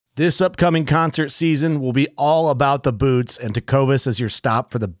This upcoming concert season will be all about the boots, and Tecovas is your stop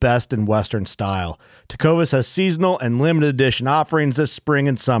for the best in Western style. Tecovas has seasonal and limited edition offerings this spring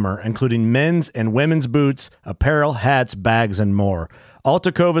and summer, including men's and women's boots, apparel, hats, bags, and more. All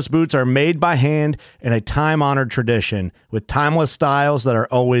Tecovas boots are made by hand in a time-honored tradition with timeless styles that are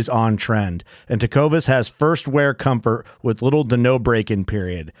always on trend. And Tecovas has first wear comfort with little to no break-in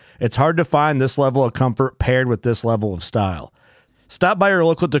period. It's hard to find this level of comfort paired with this level of style. Stop by your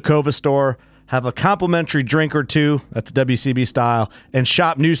local Tecovas store, have a complimentary drink or two, that's WCB style, and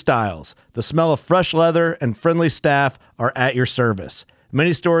shop new styles. The smell of fresh leather and friendly staff are at your service.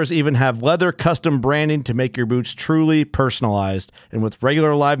 Many stores even have leather custom branding to make your boots truly personalized. And with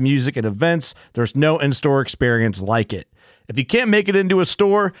regular live music and events, there's no in-store experience like it. If you can't make it into a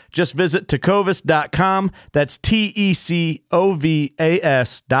store, just visit tecovas.com. That's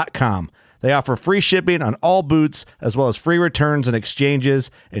TECOVAS.com. They offer free shipping on all boots, as well as free returns and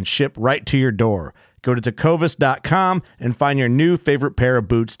exchanges, and ship right to your door. Go to tecovas.com and find your new favorite pair of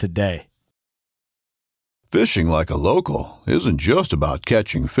boots today. Fishing like a local isn't just about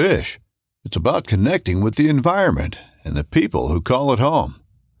catching fish. It's about connecting with the environment and the people who call it home.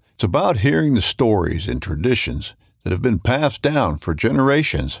 It's about hearing the stories and traditions that have been passed down for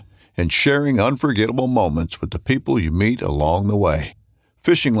generations and sharing unforgettable moments with the people you meet along the way.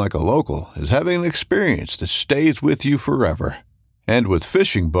 Fishing like a local is having an experience that stays with you forever. And with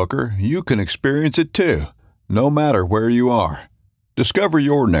Fishing Booker, you can experience it too, no matter where you are. Discover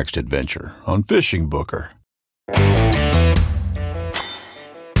your next adventure on Fishing Booker. Hey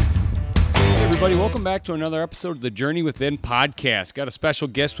everybody, welcome back to another episode of the Journey Within podcast. Got a special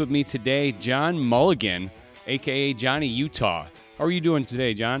guest with me today, John Mulligan, aka Johnny Utah. How are you doing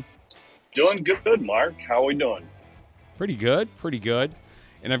today, John? Doing good, Mark. How are we doing? Pretty good.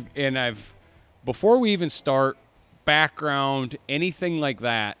 And I've before we even start background, anything like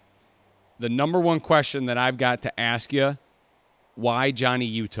that, the number one question that I've got to ask you, why Johnny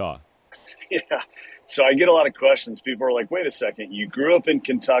Utah? Yeah. So I get a lot of questions. People are like, wait a second, you grew up in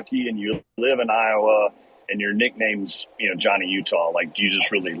Kentucky and you live in Iowa and your nickname's, Johnny Utah. Like, do you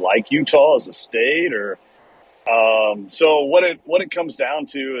just really like Utah as a state? Or so what it comes down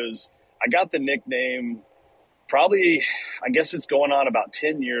to is I got the nickname probably, I guess it's going on about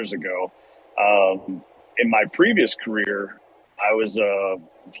 10 years ago. In my previous career, I was a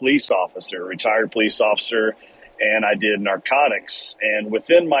retired police officer, and I did narcotics. And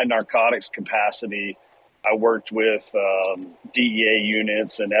within my narcotics capacity, I worked with DEA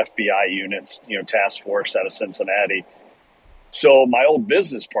units and FBI units, task force out of Cincinnati. So my old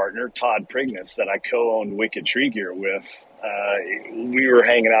business partner, Todd Prignitz, that I co-owned Wicked Tree Gear with, we were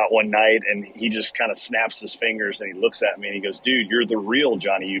hanging out one night, and he just kind of snaps his fingers and he looks at me and he goes, "Dude, you're the real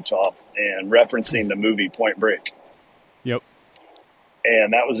Johnny Utah," and referencing the movie Point Break. Yep.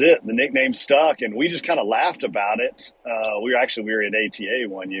 And that was it. The nickname stuck, and we just kind of laughed about it. We were at ATA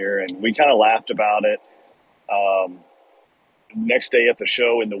one year, and we kind of laughed about it. Next day at the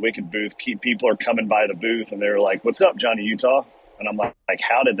show in the Wicked booth, people are coming by the booth, and they're like, "What's up, Johnny Utah?" And I'm like,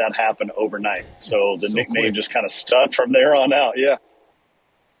 how did that happen overnight? So the nickname just kind of stuck from there on out. Yeah.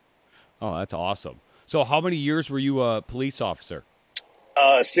 Oh, that's awesome. So how many years were you a police officer?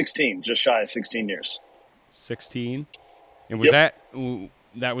 16, just shy of 16 years. 16? And was that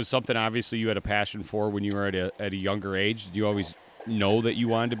was something obviously you had a passion for when you were at a younger age? Did you always know that you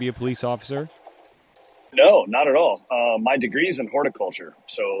wanted to be a police officer? No, not at all. My degree's in horticulture.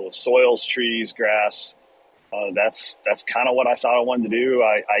 So soils, trees, grass, that's kind of what I thought I wanted to do.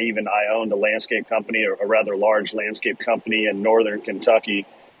 I owned a landscape company, a rather large landscape company in northern Kentucky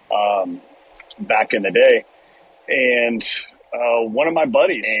back in the day. And one of my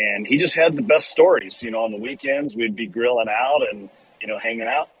buddies, and he just had the best stories. On the weekends we'd be grilling out and hanging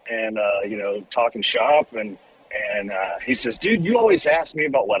out and talking shop, and he says, "Dude, you always ask me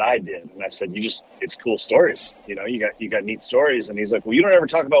about what I did." And I said, it's cool stories. You got neat stories. And he's like, "Well, you don't ever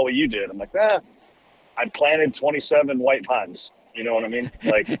talk about what you did." I'm like, I planted 27 white pines. You know what I mean?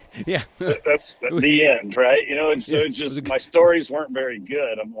 Like, yeah, that's the end, right? So it's just, my stories weren't very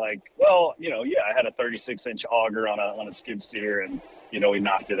good. I'm like, well, I had a 36-inch auger on a skid steer, and, we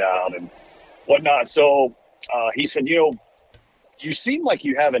knocked it out and whatnot. So he said, you seem like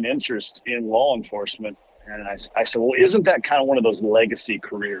you have an interest in law enforcement. And I said, well, isn't that kind of one of those legacy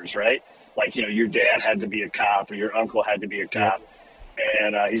careers, right? Like, your dad had to be a cop or your uncle had to be a cop. Yeah.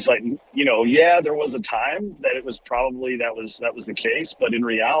 And he's like, there was a time that it was probably that was the case. But in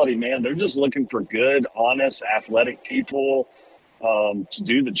reality, man, they're just looking for good, honest, athletic people to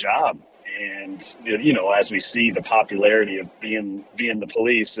do the job. And, as we see, the popularity of being the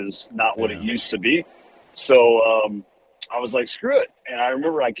police is not what it used to be. So I was like, screw it. And I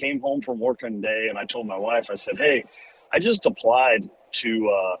remember I came home from work one day and I told my wife, I said, hey, I just applied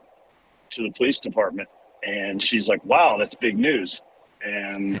to the police department. And she's like, wow, that's big news.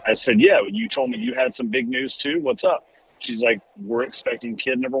 And I said, yeah, you told me you had some big news too. What's up? She's like, we're expecting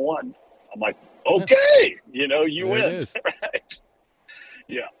kid number one. I'm like, okay, you There it win. is. Right.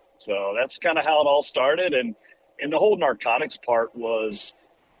 Yeah. So that's kind of how it all started. And the whole narcotics part was,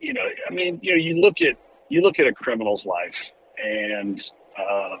 you look at a criminal's life, and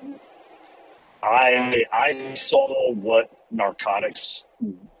I saw what narcotics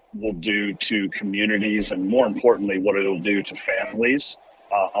will do to communities, and more importantly, what it'll do to families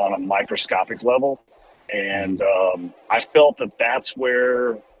on a microscopic level. And I felt that that's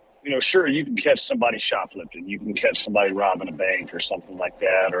where, sure, you can catch somebody shoplifting, you can catch somebody robbing a bank or something like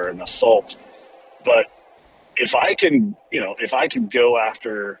that, or an assault. But if I can go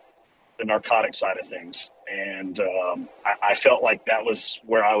after the narcotic side of things, and I felt like that was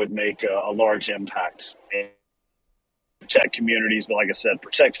where I would make a large impact and protect communities, but like I said,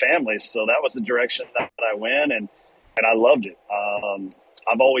 protect families. So that was the direction that I went, and I loved it.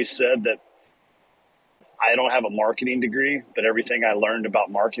 I've always said that I don't have a marketing degree, but everything I learned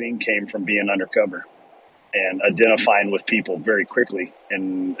about marketing came from being undercover and identifying with people very quickly,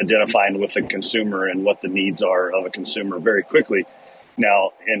 and identifying with the consumer and what the needs are of a consumer very quickly.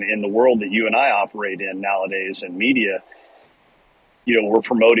 Now, in the world that you and I operate in nowadays in media, we're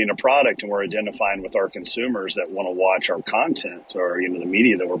promoting a product and we're identifying with our consumers that want to watch our content, or, the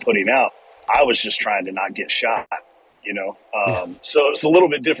media that we're putting out. I was just trying to not get shot, So it's a little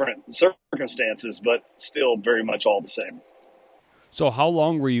bit different circumstances, but still very much all the same. So how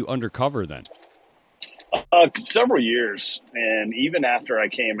long were you undercover then? Several years. And even after I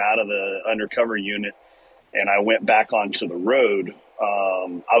came out of the undercover unit and I went back onto the road,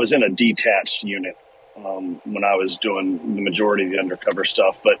 I was in a detached unit when I was doing the majority of the undercover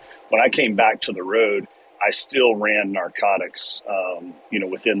stuff. But when I came back to the road, I still ran narcotics,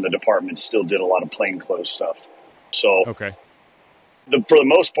 within the department, still did a lot of plainclothes stuff. So Okay. for the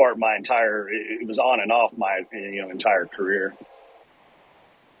most part, it was on and off my, entire career.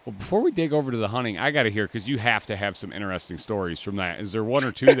 Well, before we dig over to the hunting, I got to hear, because you have to have some interesting stories from that. Is there one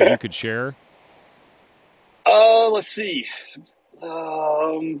or two that you could share? Let's see.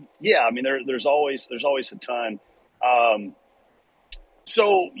 Yeah, I mean, there's always a ton.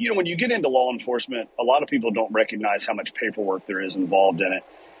 So, when you get into law enforcement, a lot of people don't recognize how much paperwork there is involved in it.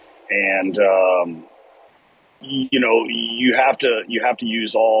 And, you have to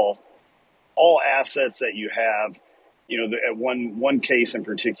use all assets that you have. At one case in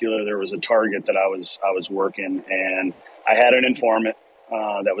particular, there was a target that I was working, and I had an informant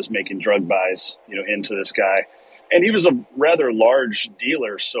that was making drug buys, into this guy. And he was a rather large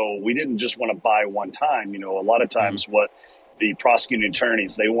dealer, so we didn't just want to buy one time. A lot of times what the prosecuting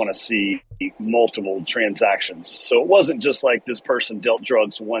attorneys, they want to see multiple transactions. So it wasn't just like this person dealt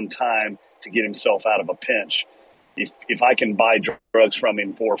drugs one time to get himself out of a pinch. If I can buy drugs from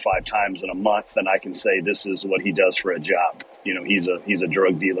him 4 or 5 times in a month, then I can say this is what he does for a job. He's a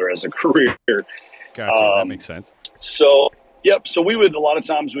drug dealer as a career. Gotcha. That makes sense. So, yep. So a lot of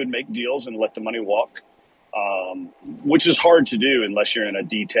times we'd make deals and let the money walk, which is hard to do unless you're in a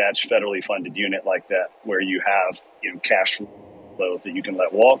detached, federally funded unit like that, where you have, cash flow that you can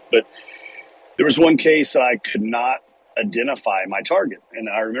let walk. But there was one case that I could not identify my target. And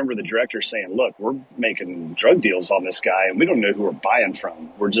I remember the director saying, look, we're making drug deals on this guy and we don't know who we're buying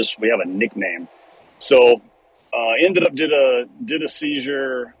from. We have a nickname. So ended up did a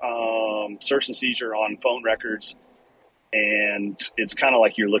seizure, search and seizure on phone records. And it's kind of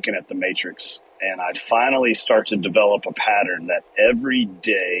like you're looking at the Matrix. And I finally start to develop a pattern that every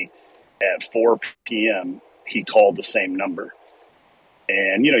day at 4 p.m., he called the same number.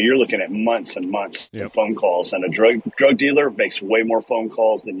 And, you're looking at months and months of phone calls. And a drug dealer makes way more phone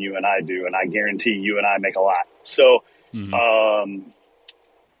calls than you and I do. And I guarantee you and I make a lot. So I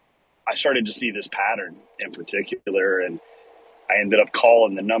started to see this pattern in particular. And I ended up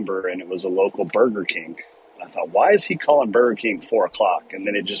calling the number, and it was a local Burger King. And I thought, why is he calling Burger King 4 o'clock? And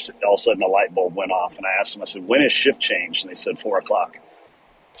then it just, all of a sudden, a light bulb went off. And I asked him, I said, when is shift change? And they said 4 o'clock.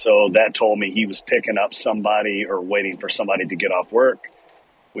 So that told me he was picking up somebody or waiting for somebody to get off work.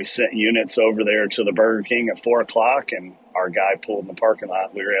 We sent units over there to the Burger King at 4 o'clock, and our guy pulled in the parking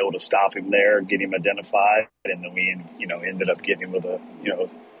lot. We were able to stop him there, get him identified, and then we, ended up getting him with a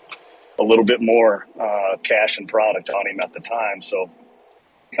little bit more cash and product on him at the time. So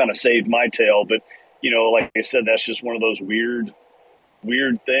kind of saved my tail. But, like I said, that's just one of those weird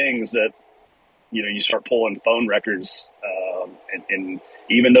things that, you start pulling phone records, and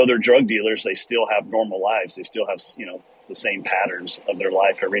even though they're drug dealers, they still have normal lives. They still have, the same patterns of their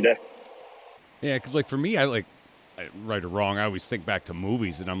life every day. Yeah, because like for me, right or wrong, I always think back to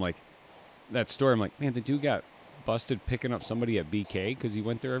movies, and I'm like, that story. I'm like, man, the dude got busted picking up somebody at BK because he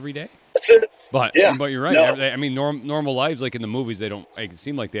went there every day. That's it. But yeah, but you're right. No. I mean, normal lives, like in the movies, they don't. It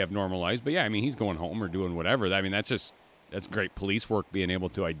seem like they have normal lives. But yeah, I mean, he's going home or doing whatever. I mean, that's great police work, being able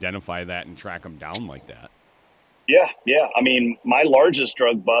to identify that and track them down like that. Yeah. I mean, my largest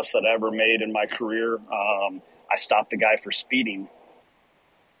drug bust that I ever made in my career, I stopped the guy for speeding,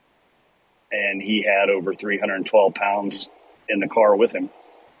 and he had over 312 pounds in the car with him.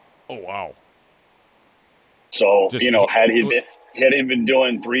 Oh, wow. So, had he been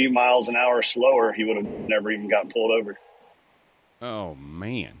doing 3 miles an hour slower, he would have never even got pulled over. Oh,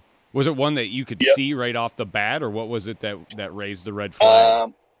 man. Was it one that you could see right off the bat, or what was it that raised the red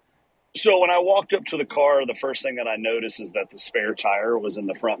flag? So when I walked up to the car, the first thing that I noticed is that the spare tire was in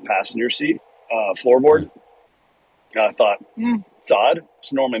the front passenger seat floorboard. And I thought, it's odd.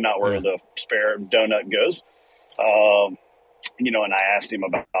 It's normally not where the spare donut goes. And I asked him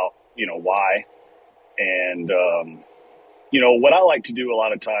about, why. And, what I like to do a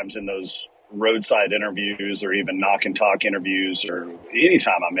lot of times in those roadside interviews or even knock and talk interviews or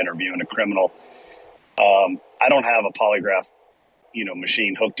anytime I'm interviewing a criminal, I don't have a polygraph,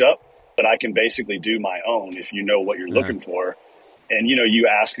 machine hooked up, but I can basically do my own if you know what you're looking for. And, you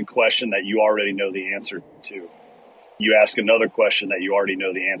ask a question that you already know the answer to. You ask another question that you already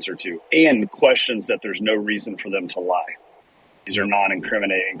know the answer to, and questions that there's no reason for them to lie. These are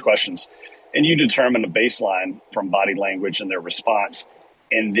non-incriminating questions. And you determine the baseline from body language and their response,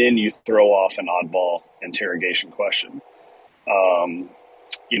 and then you throw off an oddball interrogation question, and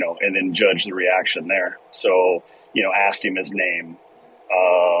then judge the reaction there. So, asked him his name,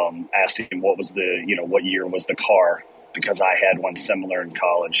 asked him what was what year was the car, because I had one similar in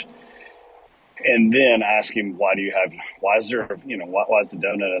college. And then ask him, why is the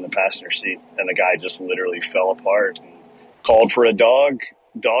donut in the passenger seat? And the guy just literally fell apart and called for a dog.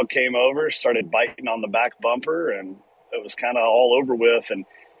 Dog came over, started biting on the back bumper, and it was kind of all over with. And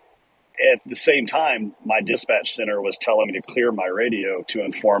at the same time, my dispatch center was telling me to clear my radio to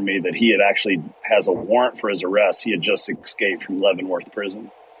inform me that he had actually has a warrant for his arrest. He had just escaped from Leavenworth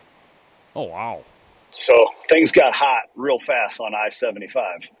prison. Oh, wow. So things got hot real fast on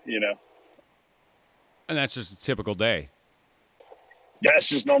I-75, And that's just a typical day. That's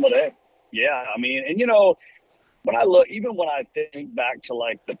just normal day. Yeah. I mean, and when I think back to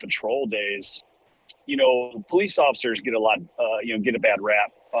like the patrol days, police officers get a bad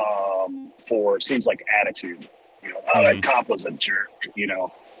rap for, it seems like, attitude. That cop was a jerk,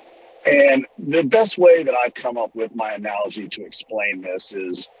 And the best way that I've come up with my analogy to explain this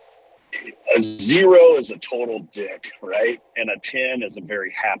is a 0 is a total dick, right? And a 10 is a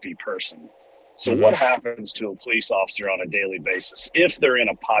very happy person. So what happens to a police officer on a daily basis if they're in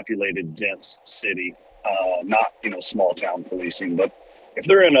a populated, dense city? Not small town policing, but if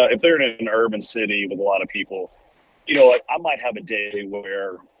they're in an urban city with a lot of people, I might have a day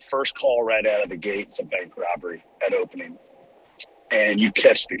where first call right out of the gate is a bank robbery at opening, and you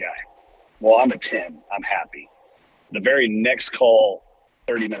catch the guy. Well, I'm a 10. I'm happy. The very next call,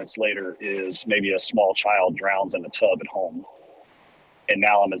 30 minutes later, is maybe a small child drowns in a tub at home, and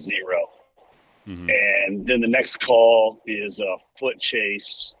now I'm a 0. And then the next call is a foot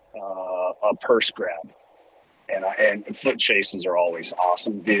chase, a purse grab. And foot chases are always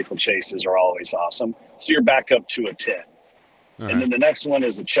awesome. Vehicle chases are always awesome. So you're back up to a 10. And then the next one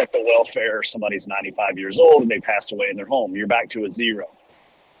is a check the welfare. Somebody's 95 years old and they passed away in their home. You're back to a 0.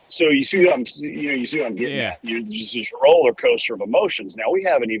 So you see what I'm getting at. You're just this roller coaster of emotions. Now we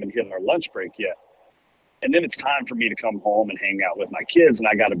haven't even hit our lunch break yet. And then it's time for me to come home and hang out with my kids, and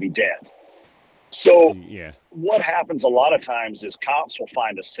I got to be dead. So what happens a lot of times is cops will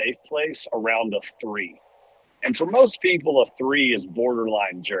find a safe place around a 3. And for most people, a 3 is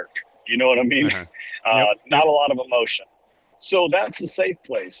borderline jerk. You know what I mean? Not a lot of emotion. So that's the safe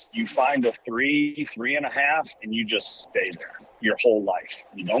place. You find a 3, 3.5, and you just stay there your whole life.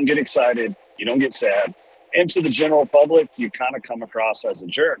 You don't get excited. You don't get sad. And to the general public, you kind of come across as a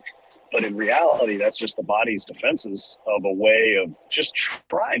jerk. But in reality, that's just the body's defenses of a way of just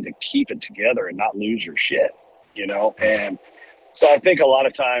trying to keep it together and not lose your shit, And so I think a lot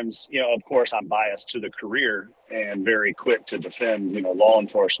of times, of course, I'm biased to the career and very quick to defend, law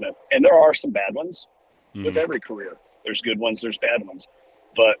enforcement. And there are some bad ones with every career. There's good ones, there's bad ones.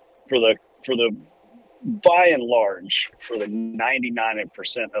 But for the by and large, for the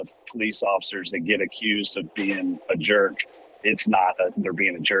 99% of police officers that get accused of being a jerk, it's not they're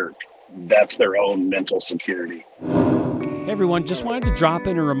being a jerk. That's their own mental security. Hey everyone, just wanted to drop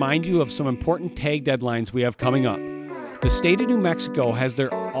in and remind you of some important tag deadlines we have coming up. The state of New Mexico has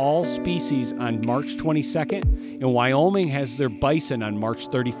their all species on March 22nd, and Wyoming has their bison on March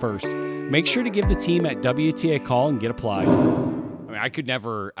 31st. Make sure to give the team at WTA a call and get applied. I mean, I could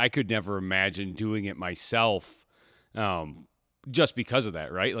never imagine doing it myself, just because of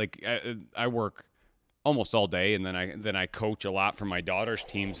that, right? Like I work almost all day, and then I coach a lot for my daughter's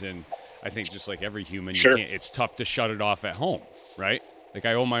teams, and I think just like every human, Sure. it's tough to shut it off at home, right? Like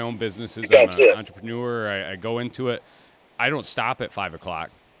I own my own businesses. I'm an entrepreneur. I go into it. I don't stop at 5 o'clock,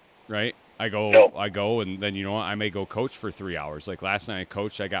 right? I go, and then, you know, I may go coach for 3 hours. Like last night I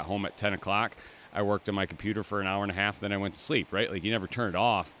coached, I got home at 10 o'clock. I worked on my computer for an hour and a half, then I went to sleep, right? Like you never turn it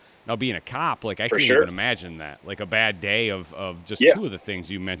off. Now being a cop, like I can't even imagine that. Like a bad day of just two of the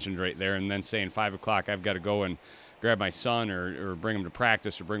things you mentioned right there, and then saying 5 o'clock I've got to go and grab my son or bring him to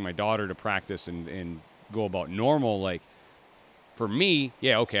practice or bring my daughter to practice and go about normal. Like for me,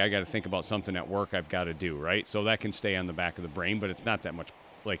 yeah, okay, I got to think about something at work I've got to do, right? So that can stay on the back of the brain, but it's not that much,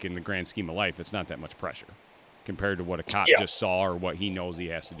 like in the grand scheme of life, it's not that much pressure compared to what a cop just saw or what he knows he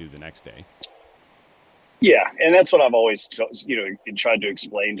has to do the next day. Yeah, and that's what I've always, tried to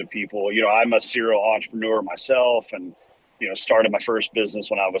explain to people. You know, I'm a serial entrepreneur myself, and started my first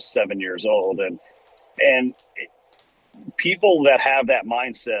business when I was 7 years old, and people that have that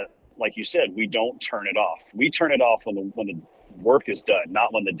mindset, like you said, we don't turn it off. We turn it off when the work is done,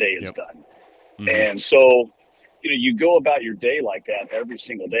 not when the day is done. Mm-hmm. And so, you go about your day like that every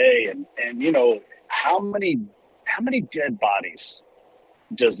single day, and how many dead bodies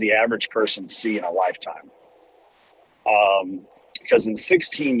does the average person see in a lifetime? Because in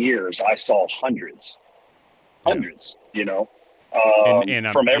 16 years, I saw hundreds, and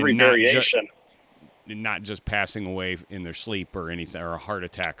from every variation. Not just passing away in their sleep or anything, or a heart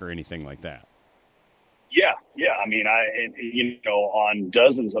attack or anything like that. Yeah. I mean, on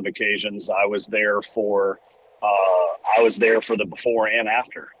dozens of occasions, I was there for the before and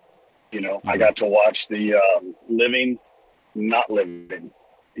after. Mm-hmm. I got to watch the living, not living,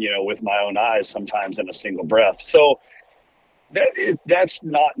 with my own eyes, sometimes in a single breath. So that's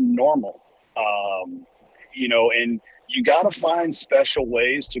not normal, and you got to find special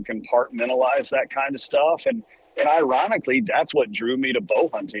ways to compartmentalize that kind of stuff. And ironically, that's what drew me to bow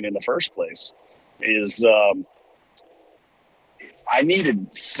hunting in the first place. Is I needed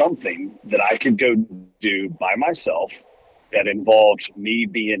something that I could go do by myself that involved me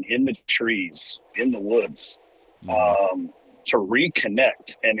being in the trees, in the woods, to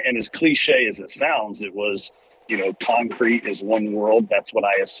reconnect. And as cliche as it sounds, it was, concrete is one world. That's what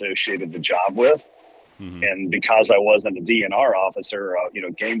I associated the job with. Mm-hmm. And because I wasn't a DNR officer,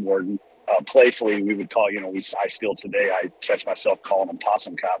 game warden, playfully we would call, I still today, I catch myself calling them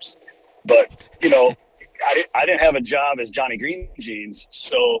possum cops. But, I didn't have a job as Johnny Green Jeans.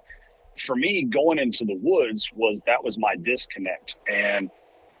 So for me, going into the woods was my disconnect. And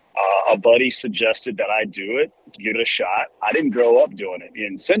a buddy suggested that I do it, give it a shot. I didn't grow up doing it.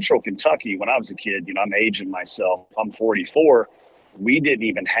 In Central Kentucky, when I was a kid, I'm aging myself. I'm 44. We didn't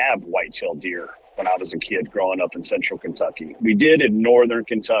even have whitetail deer when I was a kid growing up in Central Kentucky. We did in Northern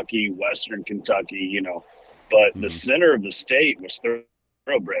Kentucky, Western Kentucky, but the center of the state was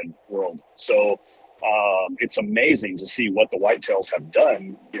thoroughbred world. So it's amazing to see what the whitetails have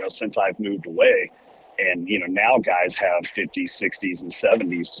done, since I've moved away. And, now guys have 50s, 60s, and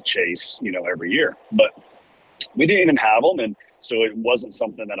 70s to chase, every year. But we didn't even have them. And so it wasn't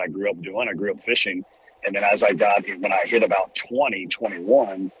something that I grew up doing. I grew up fishing. And then when I hit about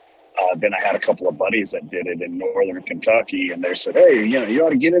 21, then I had a couple of buddies that did it in Northern Kentucky. And they said, hey, you ought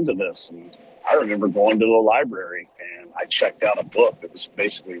to get into this. And I remember going to the library and I checked out a book that was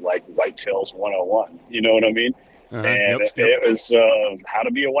basically like Whitetails 101. You know what I mean? Uh-huh. And it was how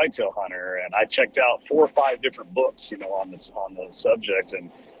to be a whitetail hunter. And I checked out 4 or 5 different books, on the subject. And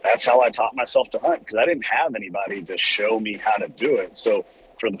that's how I taught myself to hunt, because I didn't have anybody to show me how to do it. So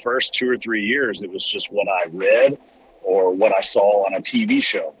for the first 2 or 3 years, it was just what I read or what I saw on a TV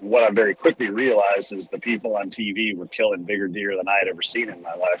show. What I very quickly realized is the people on TV were killing bigger deer than I had ever seen in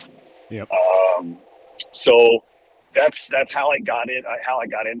my life. Yep. So that's how I got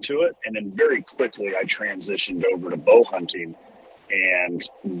into it. And then very quickly I transitioned over to bow hunting. And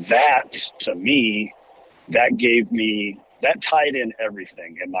that, to me, that tied in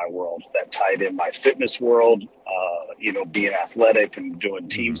everything in my world. That tied in my fitness world, being athletic and doing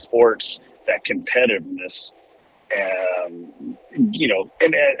team sports, that competitiveness. And,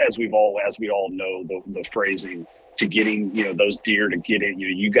 and as we all know, the phrasing, to getting, those deer to get in,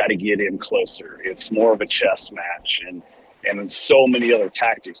 you got to get in closer. It's more of a chess match, and so many other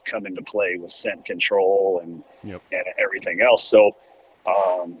tactics come into play with scent control and everything else. So,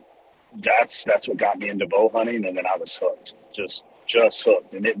 that's what got me into bow hunting, and then I was hooked, just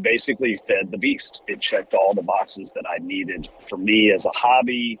hooked, and it basically fed the beast. It checked all the boxes that I needed for me as a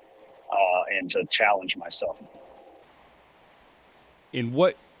hobby, and to challenge myself. In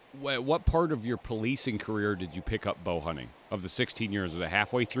what part of your policing career did you pick up bow hunting? Of the 16 years, was it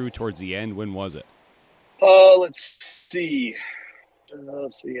halfway through, towards the end? When was it? Let's see.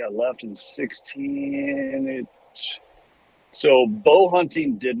 I left in 16. So bow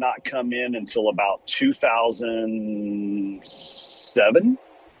hunting did not come in until about 2007.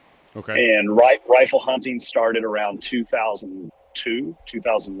 Okay. And rifle hunting started around 2002,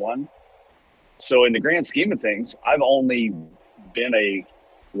 2001. So in the grand scheme of things, I've only been a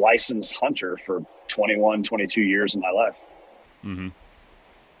licensed hunter for 21, 22 years of my life. Mm-hmm.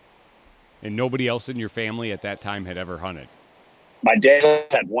 And nobody else in your family at that time had ever hunted? My dad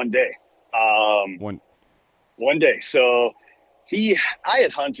had one day. One day. So I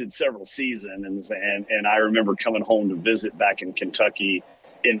had hunted several seasons, and I remember coming home to visit back in Kentucky,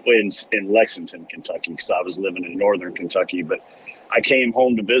 in Lexington, Kentucky, because I was living in northern Kentucky. But I came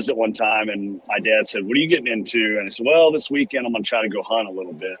home to visit one time, and my dad said, "What are you getting into?" And I said, "Well, this weekend I'm going to try to go hunt a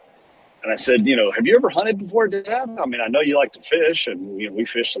little bit." And I said, "Have you ever hunted before, Dad? I mean, I know you like to fish, and we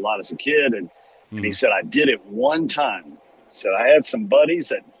fished a lot as a kid." And he said, "I did it one time." So I had some buddies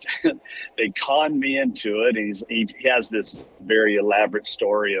that they conned me into it. He has this very elaborate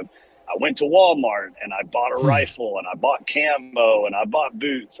story of, I went to Walmart and I bought a rifle and I bought camo and I bought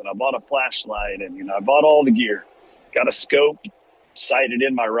boots and I bought a flashlight and I bought all the gear, got a scope, sighted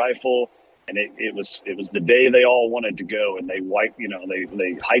in my rifle, and it was the day they all wanted to go, and they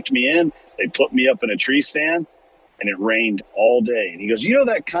they hiked me in, they put me up in a tree stand, and it rained all day. And he goes,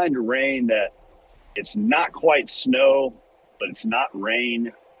 that kind of rain that it's not quite snow, but it's not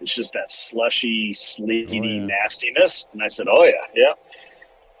rain. It's just that slushy, sleety nastiness. And I said, "Oh yeah, yeah."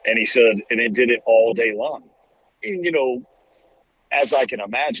 And he said, and it did it all day long. And, as I can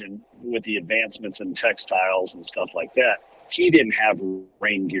imagine, with the advancements in textiles and stuff like that, he didn't have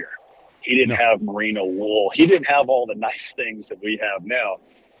rain gear. He didn't have merino wool. He didn't have all the nice things that we have now.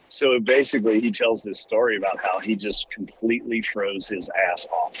 So basically, he tells this story about how he just completely froze his ass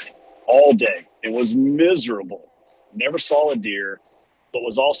off all day. It was miserable. Never saw a deer, but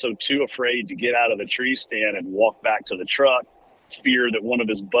was also too afraid to get out of the tree stand and walk back to the truck, fear that one of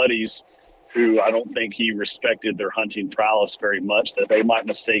his buddies, who I don't think he respected their hunting prowess very much, that they might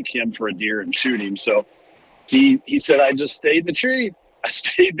mistake him for a deer and shoot him. So he said, "I just stayed in the tree. I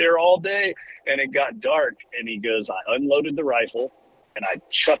stayed there all day, and it got dark." And he goes, "I unloaded the rifle and I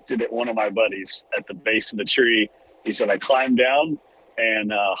chucked it at one of my buddies at the base of the tree." He said, "I climbed down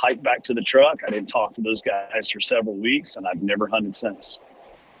and hiked back to the truck. I didn't talk to those guys for several weeks, and I've never hunted since."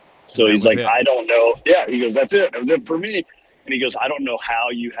 So he's like, "I don't know." Yeah, he goes, "That's it. That was it for me." And he goes, "I don't know how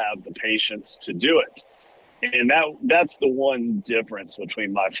you have the patience to do it." And that's the one difference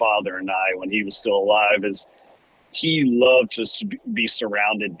between my father and I when he was still alive, is he loved to be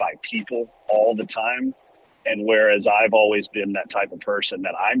surrounded by people all the time. And whereas I've always been that type of person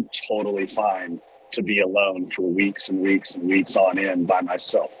that I'm totally fine to be alone for weeks and weeks and weeks on end by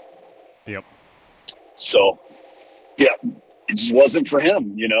myself. Yep. So, yeah, it just wasn't for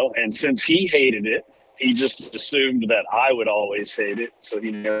him, and since he hated it, he just assumed that I would always hate it. So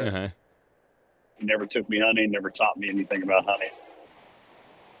he never took me hunting, never taught me anything about hunting.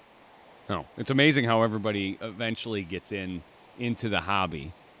 No, it's amazing how everybody eventually gets into the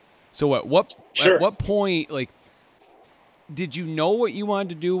hobby. So at what point, did you know what you wanted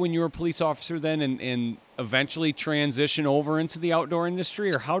to do when you were a police officer then, and eventually transition over into the outdoor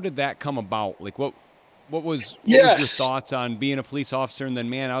industry, or how did that come about? What was your thoughts on being a police officer, and then,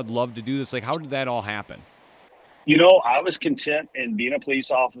 man, I'd love to do this? How did that all happen? I was content in being a police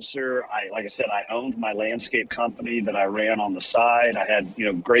officer. Like I said, I owned my landscape company that I ran on the side. I had,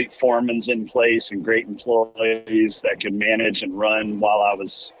 great foremans in place and great employees that could manage and run while I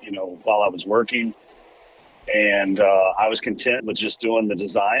was working. And I was content with just doing the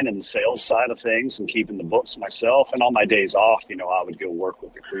design and the sales side of things and keeping the books myself. And on my days off, I would go work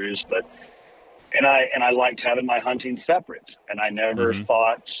with the crews. And I liked having my hunting separate. And I never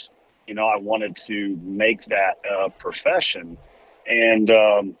thought, I wanted to make that a profession. And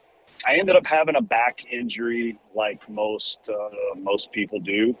I ended up having a back injury, like most people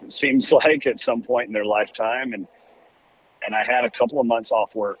do, it seems like, at some point in their lifetime. And I had a couple of months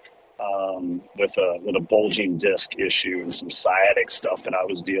off work with a bulging disc issue and some sciatic stuff that I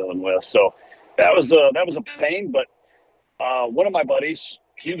was dealing with. So that was a pain. But one of my buddies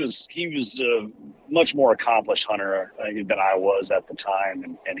he was a much more accomplished hunter than I was at the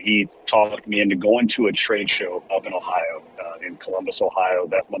time, and he talked me into going to a trade show up in Ohio, in Columbus, Ohio.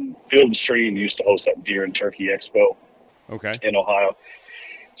 That when Field and Stream used to host that Deer and Turkey Expo, in Ohio.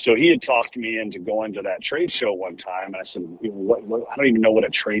 So he had talked me into going to that trade show one time, and I said, what, I don't even know what a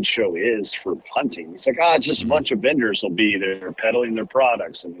trade show is for hunting. He's like, it's just a bunch of vendors will be there peddling their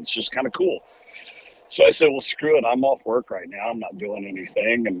products, and it's just kind of cool. So I said, well, screw it. I'm off work right now. I'm not doing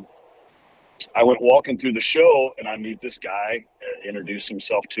anything. And I went walking through the show, and I meet this guy, introduced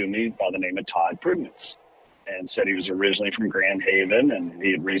himself to me by the name of Todd Prudence, and said he was originally from Grand Haven, and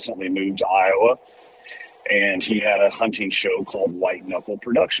he had recently moved to Iowa. And he had a hunting show called White Knuckle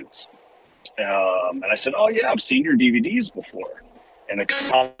Productions. And I said, oh, yeah, I've seen your DVDs before. And the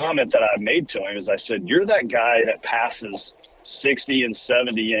comment that I made to him is I said, you're that guy that passes 60 and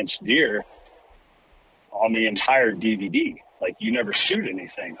 70-inch deer on the entire DVD. Like, you never shoot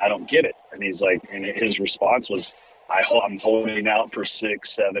anything. I don't get it. And he's like, and his response was, I'm holding out for 6,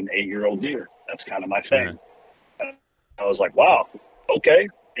 7, 8-year-old deer. That's kind of my thing. Yeah. I was like, wow, okay,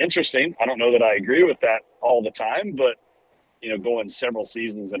 interesting. I don't know that I agree with that all the time, but, going several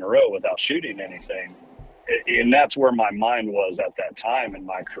seasons in a row without shooting anything. And that's where my mind was at that time in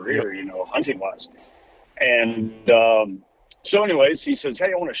my career, hunting wise. And so anyways, he says,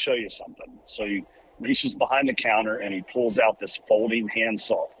 hey, I want to show you something. So he reaches behind the counter and he pulls out this folding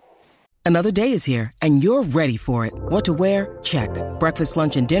handsaw. Another day is here and you're ready for it. What to wear? Check. Breakfast,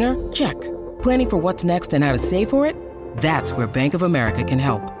 lunch, and dinner? Check. Planning for what's next and how to save for it? That's where Bank of America can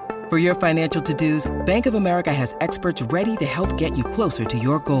help. For your financial to-dos, Bank of America has experts ready to help get you closer to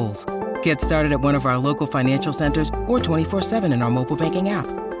your goals. Get started at one of our local financial centers or 24/7 in our mobile banking app.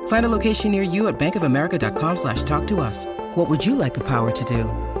 Find a location near you at bankofamerica.com/talktous. What would you like the power to do?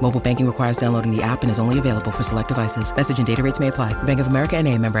 Mobile banking requires downloading the app and is only available for select devices. Message and data rates may apply. Bank of America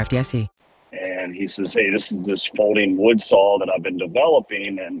N.A., member FDIC. And he says, hey, this is this folding wood saw that I've been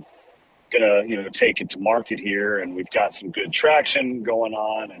developing and gonna take it to market here, and we've got some good traction going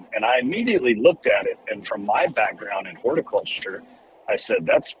on. And I immediately looked at it, and from my background in horticulture, I said,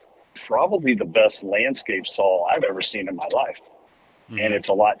 that's probably the best landscape saw I've ever seen in my life. And it's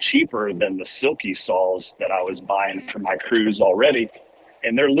a lot cheaper than the silky saws that I was buying for my crews already.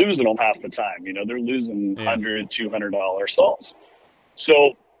 And they're losing them half the time. They're losing $100, $200 saws.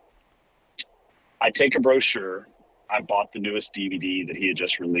 So I take a brochure. I bought the newest DVD that he had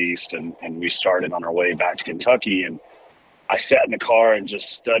just released, and we started on our way back to Kentucky. And I sat in the car and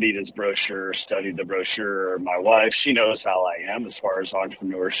just studied his brochure, studied the brochure. My wife, she knows how I am as far as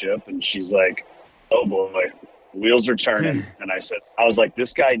entrepreneurship. And she's like, oh boy, wheels are turning. And I was like,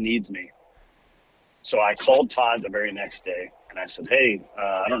 this guy needs me. So I called Todd the very next day and I said, hey,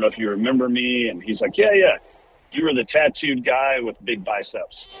 I don't know if you remember me. And he's like, yeah. You were the tattooed guy with big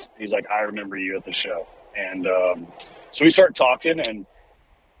biceps. He's like, I remember you at the show. And so we started talking, and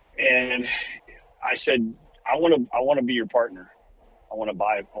I said, I want to be your partner. I want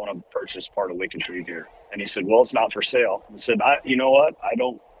to purchase part of Wicked Tree here. And he said, well, it's not for sale. I said, you know what? I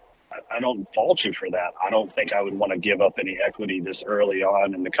don't fault you for that. I don't think I would want to give up any equity this early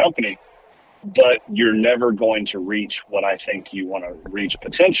on in the company, but you're never going to reach what I think you want to reach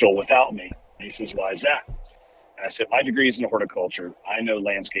potential without me. And he says, why is that? And I said, my degree's in horticulture. I know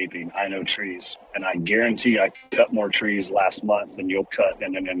landscaping. I know trees. And I guarantee I cut more trees last month than you'll cut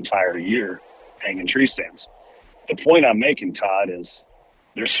in an entire year hanging tree stands. The point I'm making, Todd, is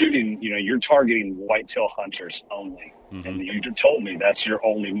they're shooting, you're targeting whitetail hunters only. And you told me that's your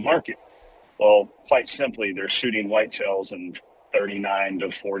only market. Well, quite simply, they're shooting whitetails in 39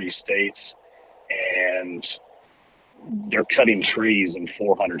 to 40 states, and they're cutting trees in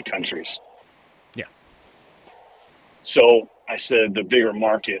 400 countries. Yeah. So I said the bigger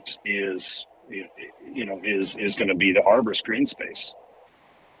market is going to be the arborist green space.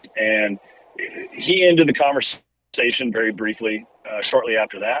 And he ended the conversation very briefly shortly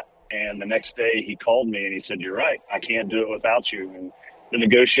after that. And the next day he called me and he said, you're right, I can't do it without you. And the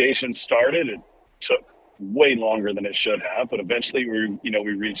negotiations started. It took way longer than it should have, but eventually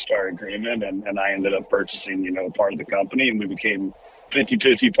we reached our agreement, and I ended up purchasing, part of the company, and we became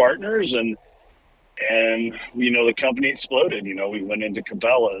 50-50 partners, and the company exploded. We went into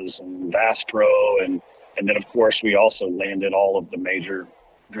Cabela's and Bass Pro, and then of course we also landed all of the major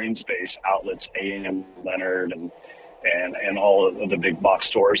green space outlets, A&M, Leonard, and all of the big box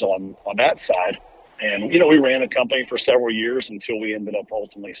stores on that side. And, we ran the company for several years until we ended up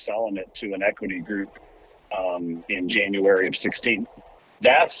ultimately selling it to an equity group in January of 16.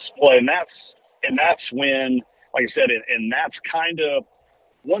 That's when, like I said, and that's kind of,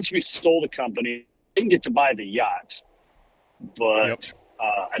 once we sold the company, didn't get to buy the yacht, but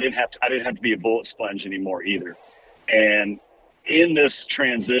I didn't have to be a bullet sponge anymore either. And in this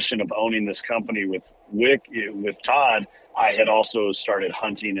transition of owning this company with Todd, I had also started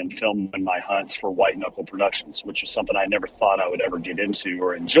hunting and filming my hunts for White Knuckle Productions, which is something I never thought I would ever get into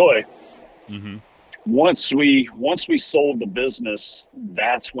or enjoy. Mm-hmm. Once we sold the business,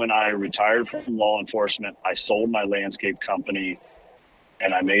 that's when I retired from law enforcement. I sold my landscape company,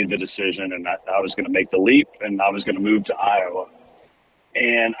 and I made the decision, and I was going to make the leap, and I was going to move to Iowa.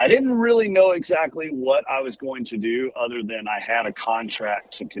 And I didn't really know exactly what I was going to do, other than I had a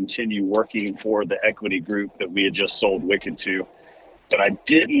contract to continue working for the equity group that we had just sold Wicked to. But I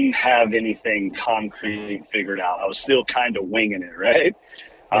didn't have anything concrete figured out. I was still kind of winging it, right?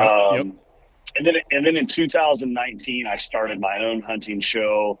 Yep. And then in 2019, I started my own hunting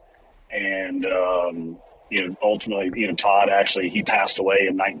show, and ultimately, Todd actually, he passed away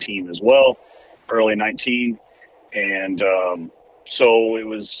in 19 as well, early 19, and so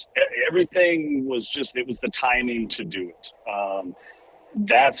everything was the timing to do it.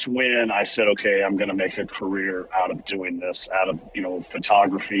 That's when I said, okay, I'm going to make a career out of doing this, out of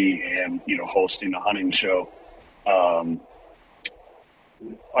photography and hosting a hunting show.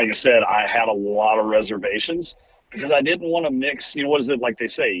 Like I said, I had a lot of reservations because I didn't want to mix, what is it like they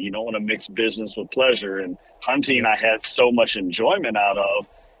say, you don't want to mix business with pleasure. And hunting, I had so much enjoyment out of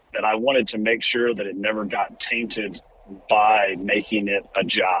that I wanted to make sure that it never got tainted by making it a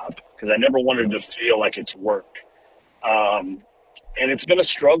job, because I never wanted to feel like it's work. And it's been a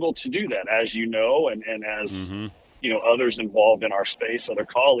struggle to do that, as you know, and as, others involved in our space, other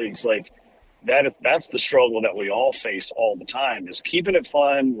colleagues, like, that's the struggle that we all face all the time, is keeping it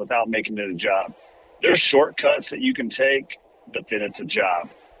fun without making it a job. There's shortcuts that you can take, but then it's a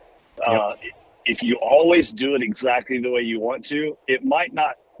job. If you always do it exactly the way you want to, it might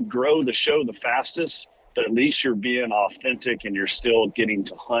not grow the show the fastest, but at least you're being authentic and you're still getting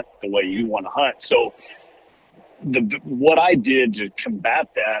to hunt the way you want to hunt. So what I did to combat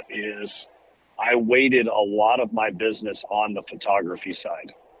that is I weighted a lot of my business on the photography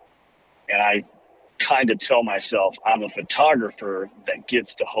side. And I kind of tell myself I'm a photographer that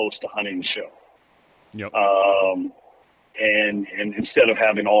gets to host a hunting show. Yep. And instead of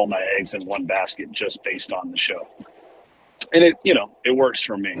having all my eggs in one basket just based on the show. And it works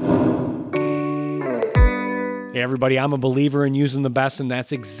for me. Hey everybody, I'm a believer in using the best, and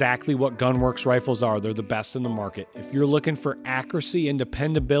that's exactly what Gunworks rifles are. They're the best in the market. If you're looking for accuracy and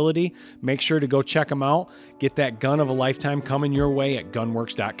dependability, make sure to go check them out. Get that gun of a lifetime coming your way at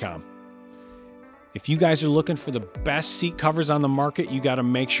gunworks.com. If you guys are looking for the best seat covers on the market, you got to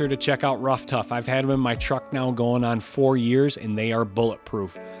make sure to check out Rough Tough. I've had them in my truck now going on 4 years, and they are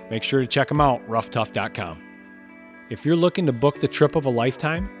bulletproof. Make sure to check them out, roughtough.com. If you're looking to book the trip of a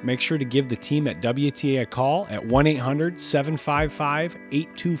lifetime, make sure to give the team at WTA a call at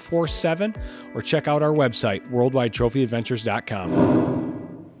 1-800-755-8247 or check out our website,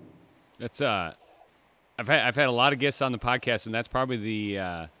 worldwidetrophyadventures.com. That's I've had a lot of guests on the podcast, and that's probably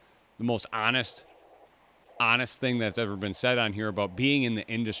the most honest thing that's ever been said on here about being in the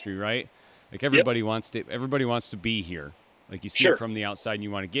industry, right? Like everybody wants to be here. Like you see it from the outside and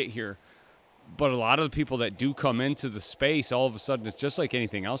you want to get here. But a lot of the people that do come into the space, all of a sudden, it's just like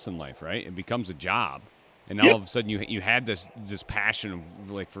anything else in life, right? It becomes a job. And all of a sudden you had this passion of,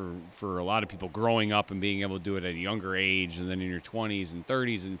 like, for a lot of people growing up and being able to do it at a younger age, and then in your 20s and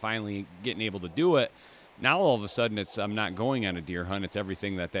 30s and finally getting able to do it. Now all of a sudden I'm not going on a deer hunt. It's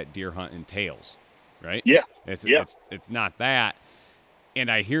everything that deer hunt entails, right? Yeah. It's not that.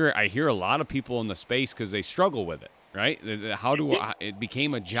 And I hear a lot of people in the space because they struggle with it, right? It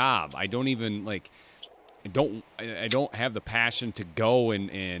became a job. I don't even I don't have the passion to go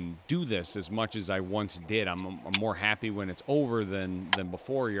and do this as much as I once did. I'm more happy when it's over than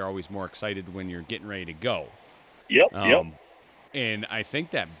before. You're always more excited when you're getting ready to go. Yep. And I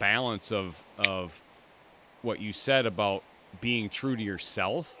think that balance of what you said about being true to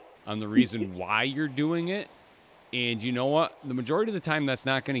yourself on the reason why you're doing it. And you know what? The majority of the time, that's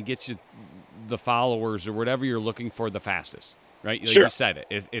not going to get you the followers or whatever you're looking for the fastest, right? Like you said,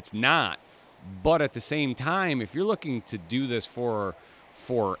 it's not. But at the same time, if you're looking to do this for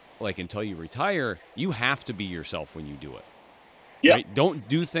like until you retire, you have to be yourself when you do it. Yeah. Right? Don't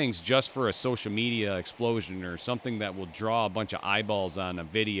do things just for a social media explosion or something that will draw a bunch of eyeballs on a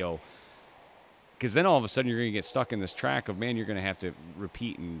video. Because then all of a sudden you're going to get stuck in this track of, man, you're going to have to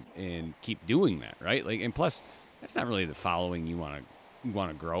repeat and keep doing that, right? Like, and plus, that's not really the following you want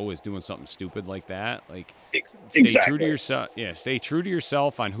to grow, is doing something stupid like that. Like, stay true to yourself. Yeah, stay true to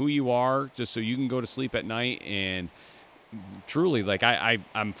yourself on who you are, just so you can go to sleep at night. And truly, like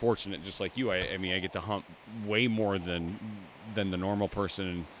I'm fortunate, just like you. I mean, I get to hunt way more than than the normal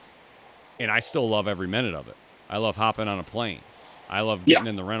person, and I still love every minute of it. I love hopping on a plane. I love getting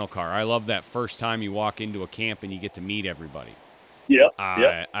in the rental car. I love that first time you walk into a camp and you get to meet everybody.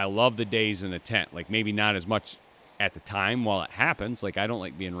 I love the days in the tent. Like, maybe not as much at the time while it happens. Like, I don't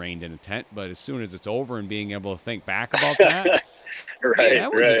like being rained in a tent, but as soon as it's over and being able to think back about that,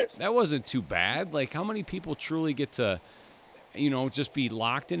 that wasn't too bad. Like, how many people truly get to, just be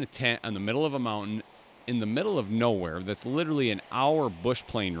locked in a tent on the middle of a mountain in the middle of nowhere that's literally an hour bush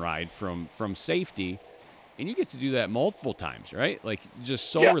plane ride from safety, and you get to do that multiple times, right? Like, just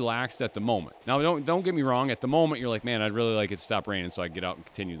so relaxed at the moment. Now, don't get me wrong. At the moment, you're like, man, I'd really like it to stop raining so I can get out and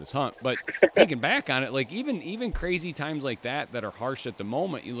continue this hunt. But thinking back on it, like, even crazy times like that are harsh at the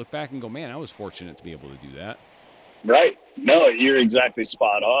moment, you look back and go, man, I was fortunate to be able to do that. Right. No, you're exactly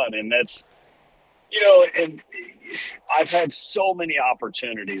spot on. And that's, and I've had so many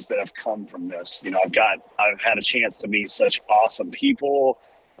opportunities that have come from this. I've had a chance to meet such awesome people.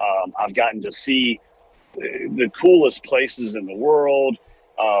 I've gotten to see the coolest places in the world.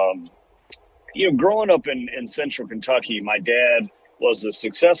 Growing up in central Kentucky, my dad was a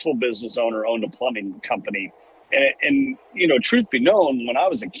successful business owner, owned a plumbing company. And truth be known, when I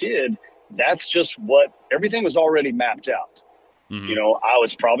was a kid, that's just what everything was already mapped out. Mm-hmm. I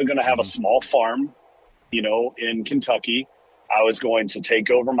was probably going to have a small farm, in Kentucky. I was going to take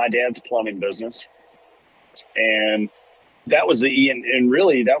over my dad's plumbing business. And that was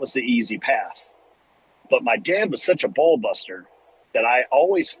that was the easy path. But my dad was such a ball buster that I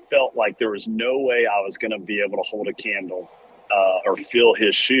always felt like there was no way I was going to be able to hold a candle or fill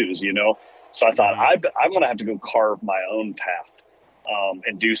his shoes, So I thought, I'm going to have to go carve my own path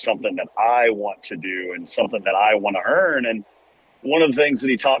and do something that I want to do and something that I want to earn. And one of the things that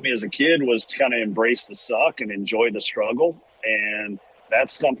he taught me as a kid was to kind of embrace the suck and enjoy the struggle. And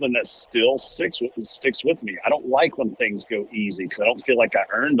that's something that still sticks with me. I don't like when things go easy because I don't feel like I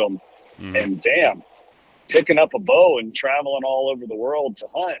earned them. Mm. And damn, picking up a bow and traveling all over the world to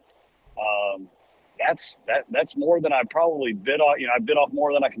hunt, that's more than I probably bit off. I bit off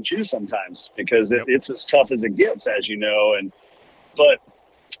more than I can chew sometimes because it's as tough as it gets, as you know. But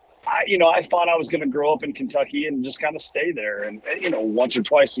I thought I was going to grow up in Kentucky and just kind of stay there. And once or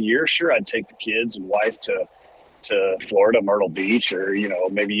twice a year, sure, I'd take the kids and wife to Florida, Myrtle Beach, or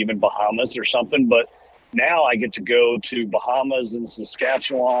maybe even Bahamas or something. But now I get to go to Bahamas and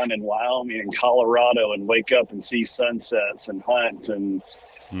Saskatchewan and Wyoming and Colorado and wake up and see sunsets and hunt. And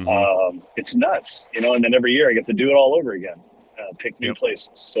it's nuts, and then every year I get to do it all over again, pick new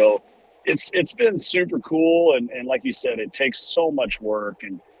places. So it's been super cool. And like you said, it takes so much work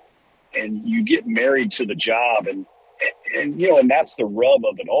and you get married to the job and that's the rub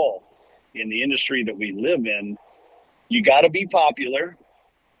of it all in the industry that we live in. You got to be popular.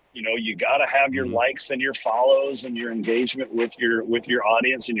 You got to have your likes and your follows and your engagement with your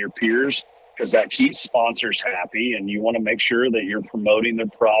audience and your peers, because that keeps sponsors happy. And you want to make sure that you're promoting the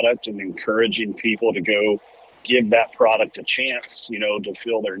product and encouraging people to go give that product a chance, to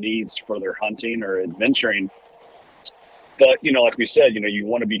fill their needs for their hunting or adventuring. But, like we said, you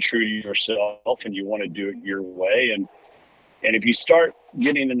want to be true to yourself and you want to do it your way. And if you start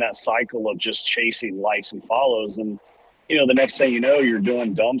getting in that cycle of just chasing likes and follows, then the next thing you know, you're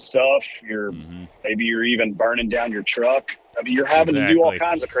doing dumb stuff. Maybe you're even burning down your truck. I mean, you're having to do all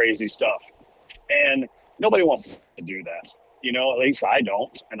kinds of crazy stuff. And nobody wants to do that. At least I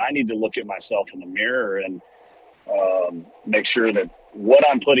don't. And I need to look at myself in the mirror and make sure that what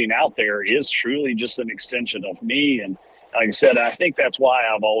I'm putting out there is truly just an extension of me. And like I said, I think that's why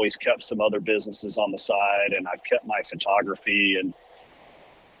I've always kept some other businesses on the side, and I've kept my photography.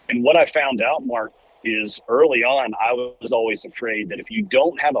 And what I found out, Mark, is early on, I was always afraid that if you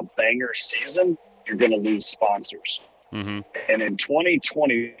don't have a banger season, you're going to lose sponsors. Mm-hmm. And in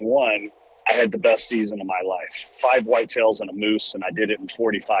 2021, I had the best season of my life. 5 whitetails and a moose, and I did it in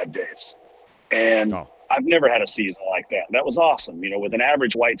 45 days. And I've never had a season like that. That was awesome. With an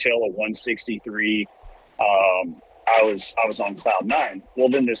average whitetail of 163, I was on cloud 9. Well,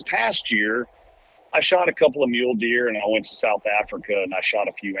 then this past year, I shot a couple of mule deer, and I went to South Africa and I shot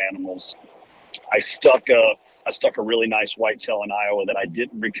a few animals. I stuck a really nice whitetail in Iowa that I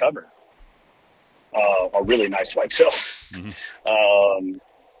didn't recover. A really nice whitetail. Mm-hmm.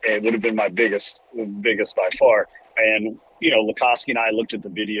 It would have been my biggest by far. And Lukoski and I looked at the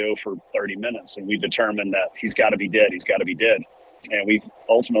video for 30 minutes, and we determined that he's got to be dead. He's got to be dead. And we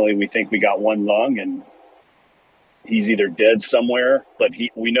think we got one lung, and he's either dead somewhere, but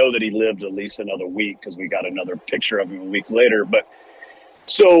we know that he lived at least another week because we got another picture of him a week later. But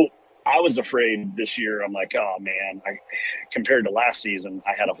so I was afraid this year. I'm like, oh man, compared to last season,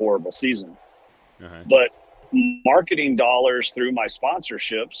 I had a horrible season. Uh-huh. But marketing dollars through my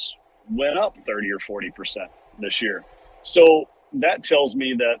sponsorships went up 30 or 40% this year. So that tells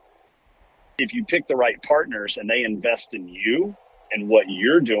me that if you pick the right partners and they invest in you and what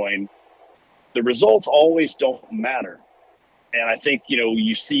you're doing, the results always don't matter. And I think,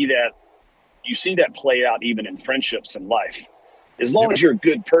 you see that play out even in friendships and life. As long as you're a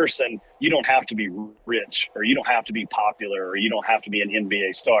good person, you don't have to be rich, or you don't have to be popular, or you don't have to be an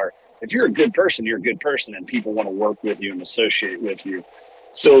NBA star. If you're a good person, you're a good person, and people want to work with you and associate with you.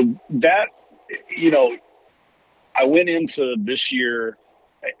 So that, I went into this year,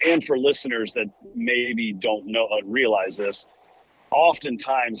 and for listeners that maybe don't realize this,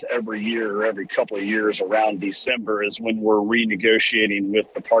 oftentimes every year or every couple of years around December is when we're renegotiating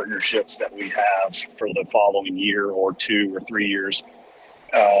with the partnerships that we have for the following year or 2 or 3 years.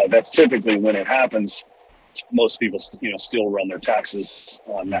 That's typically when it happens. Most people, still run their taxes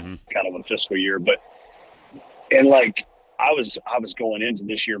on that kind of a fiscal year. I was going into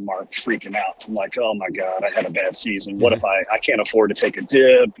this year, Mark, freaking out. I'm like, oh my God, I had a bad season. What if I can't afford to take a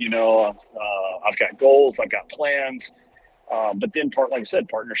dip? I've got goals, I've got plans. But then, like I said,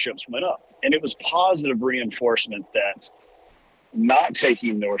 partnerships went up. And it was positive reinforcement that not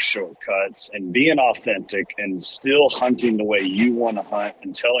taking those shortcuts and being authentic and still hunting the way you want to hunt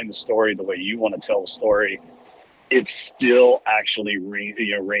and telling the story the way you want to tell the story, it still actually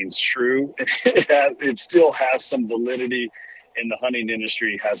reigns true. It still has some validity, and the hunting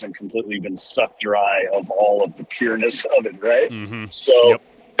industry hasn't completely been sucked dry of all of the pureness of it, right? Mm-hmm. So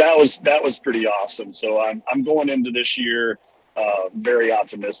that was pretty awesome. So I'm going into this year very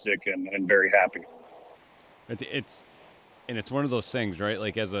optimistic and very happy. It's one of those things, right?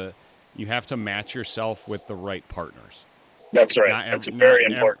 Like you have to match yourself with the right partners. That's right. That's very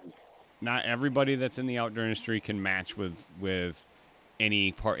important. Not everybody that's in the outdoor industry can match with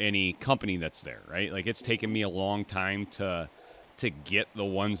any company that's there, right? Like it's taken me a long time to get the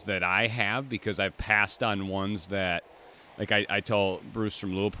ones that I have, because I've passed on ones that, like I tell Bruce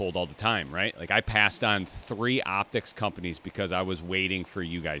from Leopold all the time, right? Like I passed on 3 optics companies because I was waiting for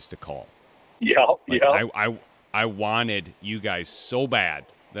you guys to call. Yeah. I wanted you guys so bad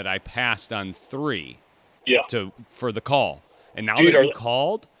that I passed on 3 for the call. And now that you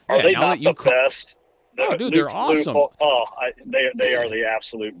called, are they not the best? Oh, dude, they're awesome. They are the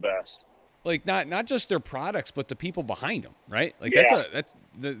absolute best. Like not just their products, but the people behind them, right? Like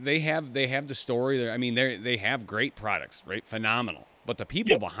they have the story. I mean, they have great products, right? Phenomenal. But the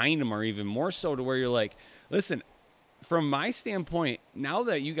people behind them are even more so, to where you're like, listen, from my standpoint, now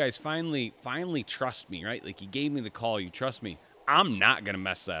that you guys finally trust me, right? Like you gave me the call, you trust me. I'm not gonna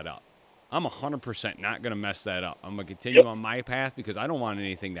mess that up. I'm 100% not going to mess that up. I'm going to continue on my path, because I don't want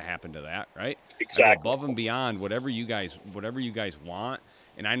anything to happen to that, right? Exactly. Above and beyond whatever you guys want.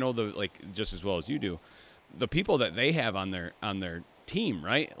 And I know just as well as you do, the people that they have on their team,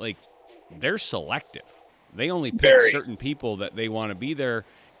 right? Like they're selective. They only pick certain people that they want to be there,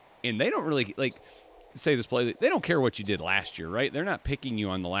 and they don't really say this politely. They don't care what you did last year, right? They're not picking you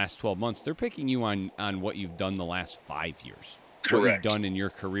on the last 12 months. They're picking you on what you've done the last 5 years. Correct. What you've done in your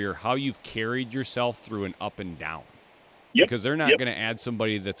career, how you've carried yourself through an up and down. Because they're not going to add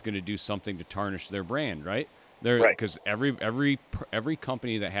somebody that's going to do something to tarnish their brand, right? Because every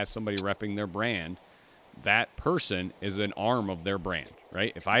company that has somebody repping their brand, that person is an arm of their brand,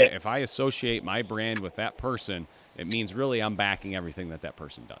 right? If I associate my brand with that person, it means really I'm backing everything that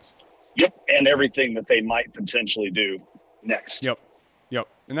person does. Yep, and everything that they might potentially do next. Yep,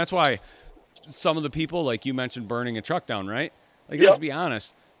 and that's why some of the people, like you mentioned, burning a truck down, right? Like, let's be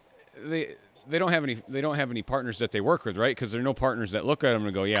honest, they don't have any partners that they work with, right? Because there are no partners that look at them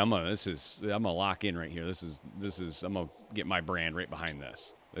and go, yeah, I'm gonna lock in right here. This is I'm gonna get my brand right behind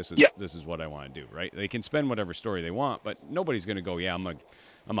this. This is what I want to do, right? They can spend whatever story they want, but nobody's gonna go, yeah, I'm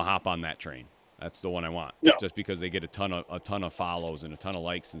gonna hop on that train. That's the one I want. No. Just because they get a ton of follows and a ton of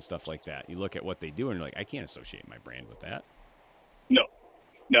likes and stuff like that. You look at what they do and you're like, I can't associate my brand with that. No.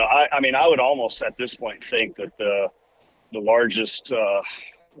 I mean, I would almost at this point think that the largest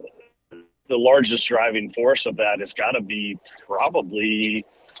driving force of that has got to be probably,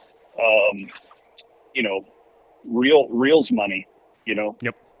 reels money,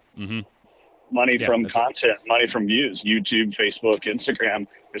 Yep. Mm-hmm. Money from content, money from views. YouTube, Facebook, Instagram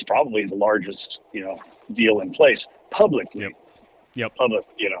is probably the largest, deal in place publicly. Yep. Public,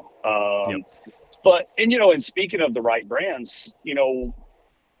 But, and speaking of the right brands,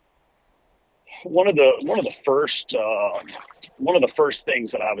 one of the first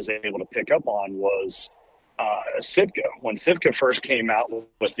things that I was able to pick up on was Sitka. When Sitka first came out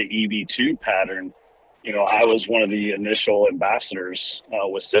with the EV2 pattern, I was one of the initial ambassadors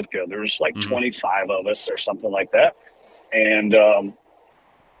with Sitka. There's like 25 of us or something like that. And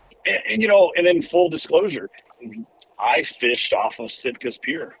in full disclosure, I fished off of Sitka's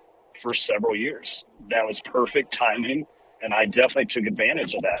pier for several years. That was perfect timing, and I definitely took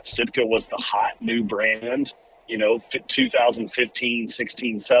advantage of that. Sitka was the hot new brand, 2015,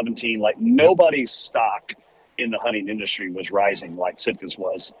 16, 17. Like, nobody's stock in the hunting industry was rising like Sitka's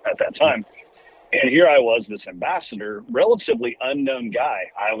was at that time. And here I was, this ambassador, relatively unknown guy.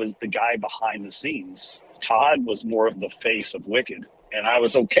 I was the guy behind the scenes. Todd was more of the face of Wicked, and I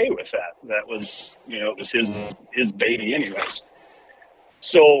was okay with that. That was, it was his baby anyways.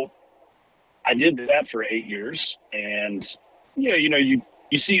 So I did that for 8 years, and you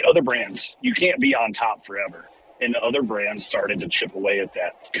see other brands. You can't be on top forever, and other brands started to chip away at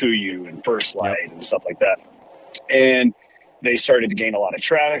that, Kuiu and First Light and stuff like that. And they started to gain a lot of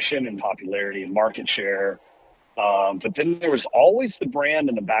traction and popularity and market share. But then there was always the brand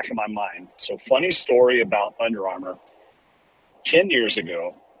in the back of my mind. So, funny story about Under Armour. 10 years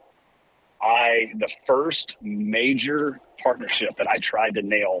ago, the first major partnership that I tried to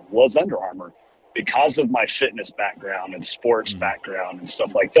nail was Under Armour, because of my fitness background and sports background and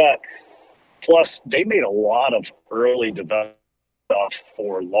stuff like that. Plus, they made a lot of early development stuff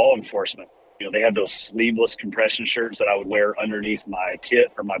for law enforcement. They had those sleeveless compression shirts that I would wear underneath my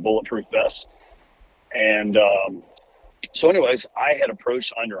kit or my bulletproof vest. And so anyways, I had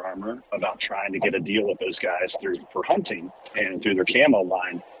approached Under Armour about trying to get a deal with those guys for hunting and through their camo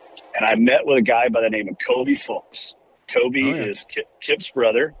line. And I met with a guy by the name of Kobe Fulks. Kobe is Kip's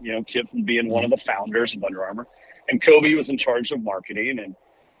brother, Kip being one of the founders of Under Armour. And Kobe was in charge of marketing. And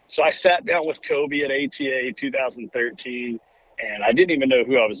so I sat down with Kobe at ATA 2013. And I didn't even know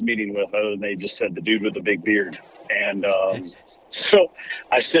who I was meeting with, other than they just said the dude with the big beard. And so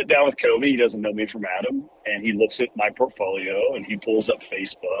I sit down with Kobe. He doesn't know me from Adam. And he looks at my portfolio, and he pulls up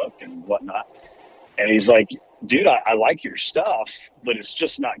Facebook and whatnot. And he's like, dude, I like your stuff, but it's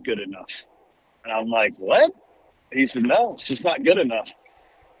just not good enough. And I'm like, what? He said, no, it's just not good enough.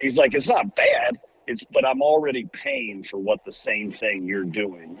 He's like, it's not bad. But I'm already paying for what the same thing you're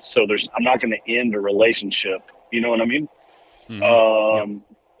doing. So I'm not going to end a relationship. You know what I mean?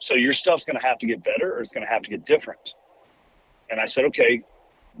 So your stuff's going to have to get better, or it's going to have to get different. And I said, okay,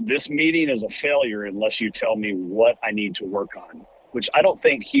 this meeting is a failure unless you tell me what I need to work on, which I don't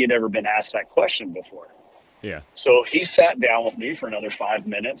think he had ever been asked that question before. Yeah. So he sat down with me for another 5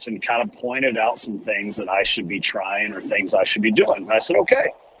 minutes and kind of pointed out some things that I should be trying or things I should be doing. And I said,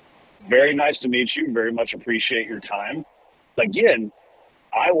 okay, very nice to meet you. Very much appreciate your time. Again,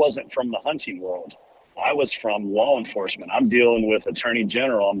 I wasn't from the hunting world. I was from law enforcement. I'm dealing with attorney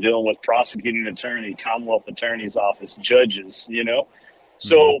general. I'm dealing with prosecuting attorney, Commonwealth Attorney's Office, judges,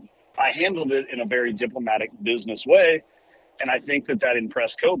 So I handled it in a very diplomatic business way. And I think that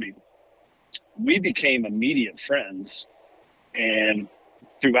impressed Kobe. We became immediate friends. And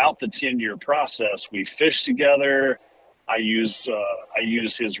throughout the 10-year process, we fished together. I use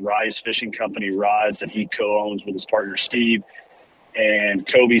his Rise Fishing Company rods that he co-owns with his partner, Steve. And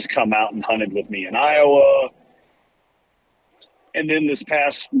Kobe's come out and hunted with me in Iowa. And then this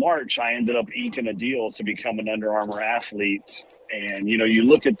past March, I ended up inking a deal to become an Under Armour athlete. And, you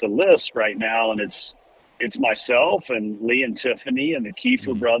look at the list right now, and it's myself and Lee and Tiffany and the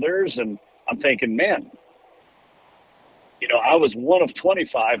Kiefer brothers. And I'm thinking, man, I was one of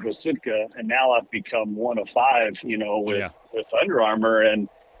 25 with Sitka, and now I've become one of 5, with Under Armour. And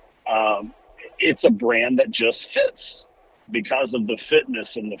it's a brand that just fits. Because of the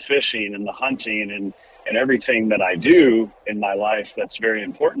fitness and the fishing and the hunting and everything that I do in my life that's very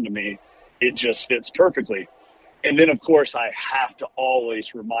important to me, it just fits perfectly. And then, of course, I have to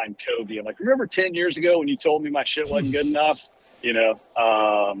always remind Kobe, I'm like, remember 10 years ago when you told me my shit wasn't good enough?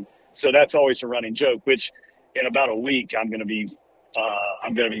 So that's always a running joke, which in about a week I'm going to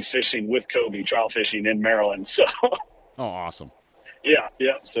be fishing with Kobe, trial fishing in Maryland. So, oh, awesome. Yeah.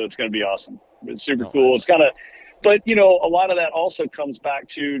 So it's going to be awesome. It's super cool. It's kind of, but, a lot of that also comes back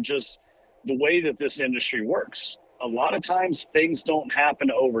to just the way that this industry works. A lot of times things don't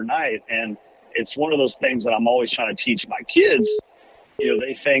happen overnight. And it's one of those things that I'm always trying to teach my kids.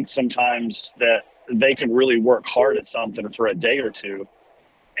 They think sometimes that they can really work hard at something for a day or two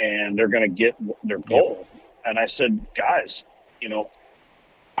and they're going to get their goal. And I said, guys,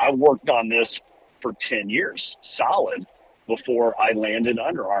 I worked on this for 10 years solid before I landed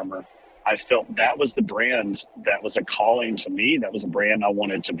Under Armour. I felt that was the brand that was a calling to me. That was a brand I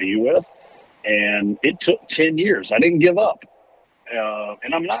wanted to be with. And it took 10 years. I didn't give up.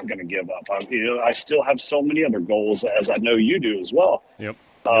 And I'm not going to give up. I still have so many other goals, as I know you do as well. Yep.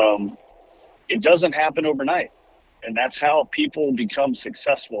 it doesn't happen overnight. And that's how people become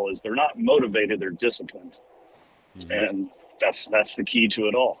successful, is they're not motivated, they're disciplined. Mm-hmm. And that's the key to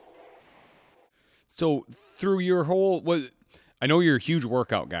it all. So through your I know you're a huge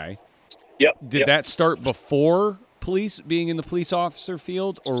workout guy. Yep. Did that start before being in the police officer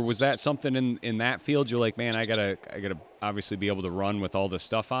field, or was that something in that field you're like, man, I gotta obviously be able to run with all this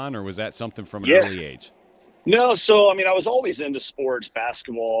stuff on, or was that something from an early age? No, so I mean, I was always into sports,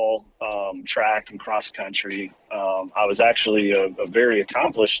 basketball, track, and cross country. I was actually a very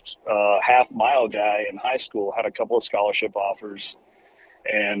accomplished half-mile guy in high school. Had a couple of scholarship offers,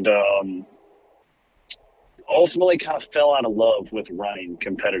 and ultimately kind of fell out of love with running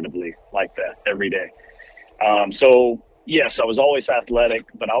competitively like that every day. So yes, I was always athletic,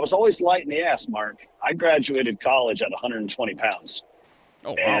 but I was always light in the ass, Mark. I graduated college at 120 pounds.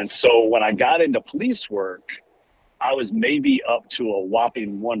 Oh, wow. And so when I got into police work, I was maybe up to a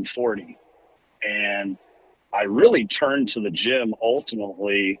whopping 140. And I really turned to the gym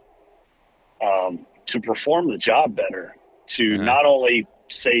ultimately to perform the job better, to not only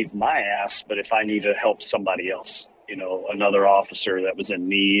save my ass, but if I need to help somebody else, another officer that was in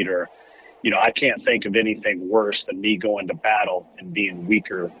need, or, I can't think of anything worse than me going to battle and being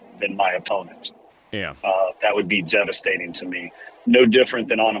weaker than my opponent. Yeah. That would be devastating to me. No different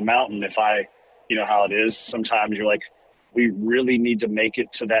than on a mountain. If how it is, sometimes you're like, we really need to make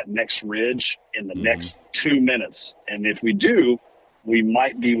it to that next ridge in the next 2 minutes. And if we do, we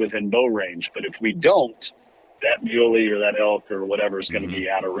might be within bow range. But if we don't, that muley or that elk or whatever is going to be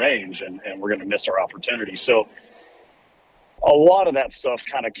out of range, and we're going to miss our opportunity. So a lot of that stuff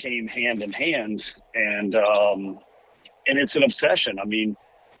kind of came hand in hand, and it's an obsession. I mean,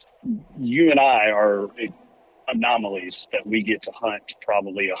 you and I are anomalies that we get to hunt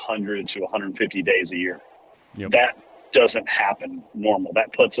probably 100 to 150 days a year. Yep. That doesn't happen normal.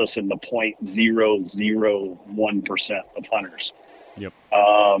 That puts us in the 0.001% of hunters. Yep.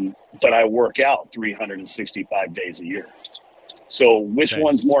 But I work out 365 days a year. So which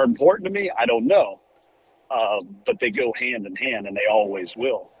one's more important to me? I don't know. But they go hand in hand, and they always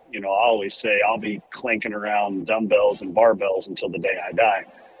will. I always say I'll be clanking around dumbbells and barbells until the day I die.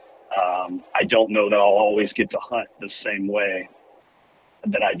 I don't know that I'll always get to hunt the same way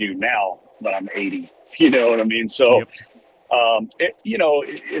that I do now that I'm 80. You know what I mean? So,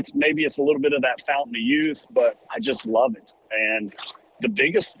 it's a little bit of that fountain of youth, but I just love it. And the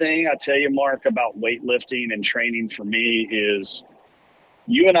biggest thing I tell you, Mark, about weightlifting and training for me is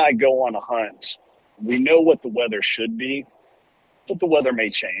you and I go on a hunt. We know what the weather should be, but the weather may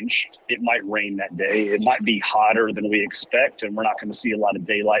change. It might rain that day. It might be hotter than we expect, and we're not going to see a lot of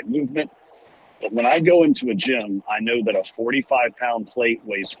daylight movement. But when I go into a gym, I know that a 45-pound plate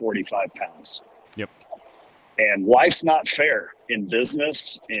weighs 45 pounds. Yep. And life's not fair in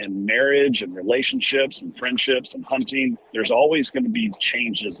business, in marriage, and relationships, and friendships, and hunting. There's always going to be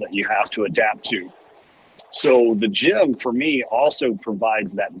changes that you have to adapt to. So the gym, for me, also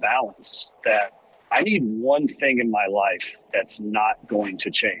provides that balance that I need one thing in my life that's not going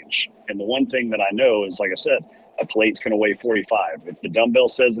to change. And the one thing that I know is, like I said, a plate's going to weigh 45. If the dumbbell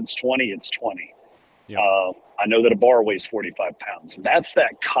says it's 20, it's 20. Yep. I know that a bar weighs 45 pounds. That's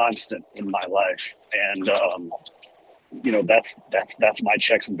that constant in my life. And, that's my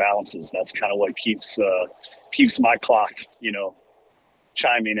checks and balances. That's kind of what keeps my clock,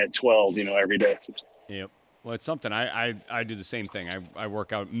 chiming at 12, every day. Yep. Well, it's something I do the same thing. I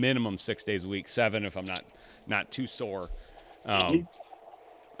work out minimum 6 days a week, 7 if I'm not too sore.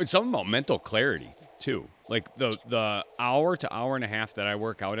 It's something about mental clarity too. Like the hour to hour and a half that I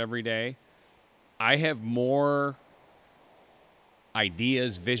work out every day, I have more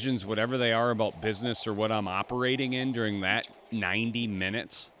ideas, visions, whatever they are about business or what I'm operating in during that 90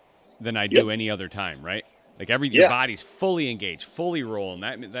 minutes than I do any other time, right? Like your body's fully engaged, fully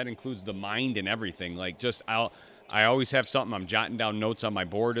rolling. That includes the mind and everything. Like I always have something. I'm jotting down notes on my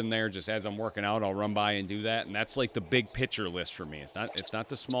board in there. Just as I'm working out, I'll run by and do that. And that's like the big picture list for me. It's not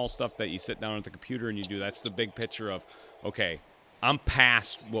the small stuff that you sit down at the computer and you do. That's the big picture of, okay, I'm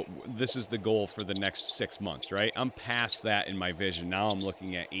past this is the goal for the next 6 months, right? I'm past that in my vision. Now I'm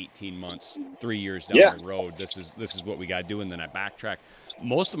looking at 18 months, 3 years down the road. This is what we got to do. And then I backtrack.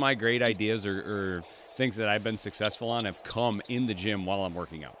 Most of my great ideas or things that I've been successful on have come in the gym while I'm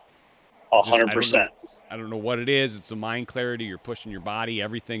working out. 100%. I don't know what it is. It's the mind clarity. You're pushing your body.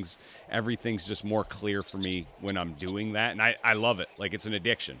 Everything's just more clear for me when I'm doing that. And I love it. Like it's an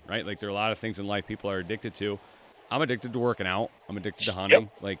addiction, right? Like there are a lot of things in life people are addicted to. I'm addicted to working out. I'm addicted to hunting.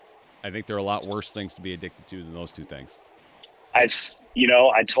 Yep. Like I think there are a lot worse things to be addicted to than those two things. I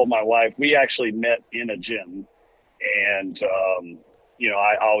told my wife, we actually met in a gym, and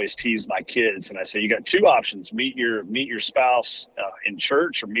I always tease my kids and I say, you got two options: meet your spouse in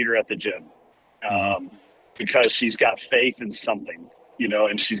church or meet her at the gym, because she's got faith in something,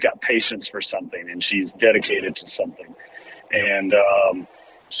 and she's got patience for something, and she's dedicated to something. And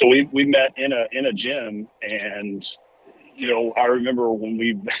so we met in a gym, and I remember when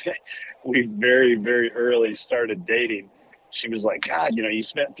we very, very early started dating. She was like, God, you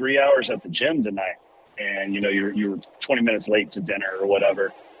spent 3 hours at the gym tonight, and you were 20 minutes late to dinner or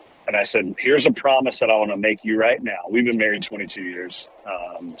whatever. And I said, here's a promise that I want to make you right now. We've been married 22 years.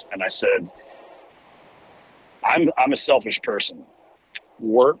 And I said, I'm a selfish person.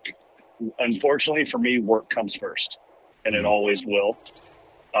 Work, unfortunately for me, work comes first, and it always will.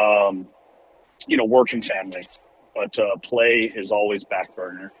 Work and family, but play is always back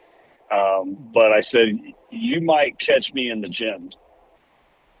burner. But I said, you might catch me in the gym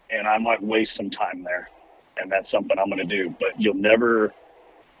and I might waste some time there. And that's something I'm going to do. But you'll never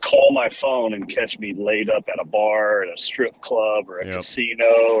call my phone and catch me laid up at a bar, at a strip club, or a casino,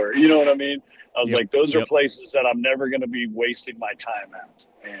 or you know what I mean? I was like, those are places that I'm never going to be wasting my time at.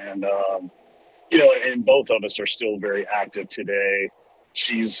 And, and both of us are still very active today.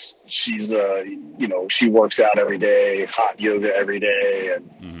 She's she works out every day, hot yoga every day.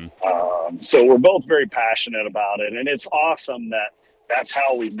 And so we're both very passionate about it. And it's awesome that that's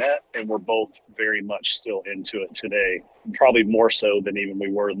how we met. And we're both very much still into it today, probably more so than even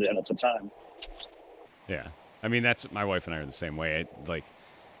we were then at the time. Yeah. I mean, that's my wife and I are the same way.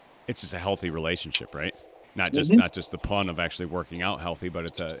 It's just a healthy relationship, right? Not just the pun of actually working out healthy, but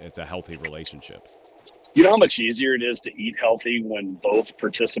it's a healthy relationship. You know how much easier it is to eat healthy when both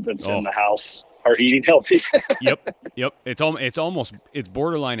participants in the house are eating healthy? Yep. It's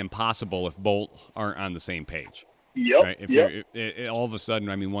borderline impossible if both aren't on the same page. Yep. Right? If all of a sudden,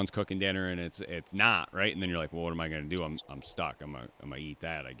 I mean, one's cooking dinner and it's not right, and then you're like, well, what am I going to do? I'm stuck. I'm gonna eat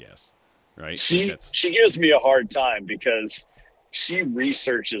that, I guess. Right? She gives me a hard time because she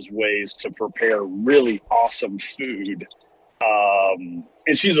researches ways to prepare really awesome food, and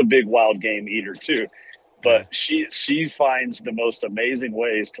she's a big wild game eater too. But she finds the most amazing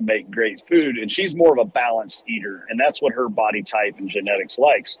ways to make great food, and she's more of a balanced eater, and that's what her body type and genetics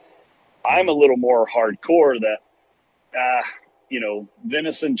likes. I'm a little more hardcore that,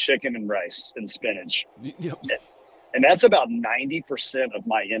 venison, chicken, and rice and spinach. Yep. And that's about 90% of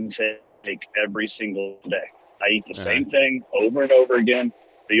my intake every single day. I eat the same thing over and over again.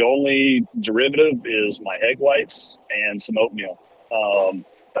 The only derivative is my egg whites and some oatmeal.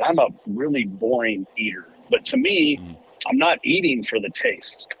 But I'm a really boring eater. But to me, I'm not eating for the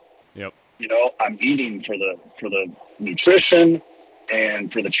taste. Yep. I'm eating for the nutrition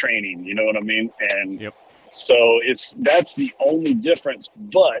and for the training. You know what I mean? And so that's the only difference.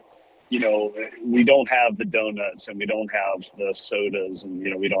 But we don't have the donuts and we don't have the sodas and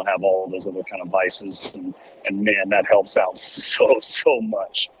we don't have all those other kind of vices. And man, that helps out so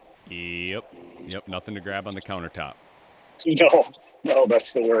much. Yep. Nothing to grab on the countertop. No,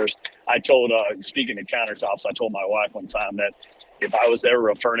 that's the worst. I told, speaking of countertops, I told my wife one time that if I was ever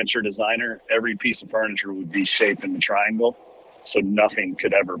a furniture designer, every piece of furniture would be shaped in a triangle. So nothing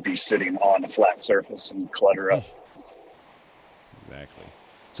could ever be sitting on a flat surface and clutter up. Exactly.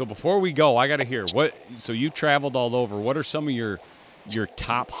 So before we go, I got to hear so you traveled all over. What are some of your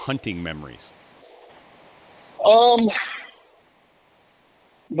top hunting memories?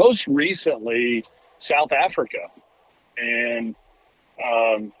 Most recently, South Africa. And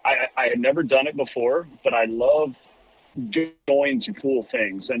I had never done it before, but I love going to cool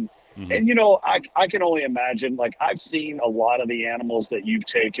things. And I can only imagine, like, I've seen a lot of the animals that you've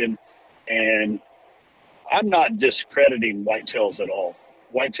taken, and I'm not discrediting whitetails at all.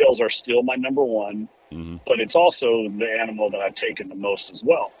 Whitetails are still my number one, but it's also the animal that I've taken the most as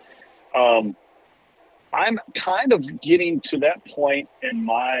well. I'm kind of getting to that point in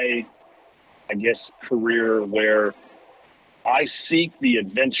my, I guess, career where I seek the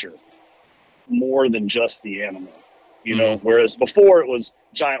adventure more than just the animal, whereas before it was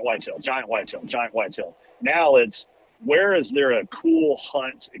giant whitetail. Now it's, where is there a cool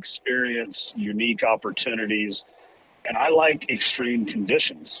hunt experience, unique opportunities? And I like extreme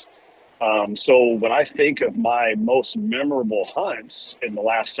conditions. So when I think of my most memorable hunts in the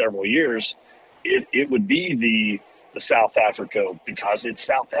last several years, it would be the South Africa, because it's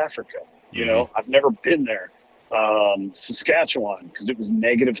South Africa. I've never been there. Saskatchewan, because it was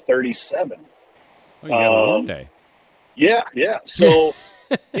 -37. Oh, you had a warm day. Yeah. So,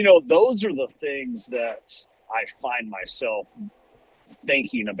 those are the things that I find myself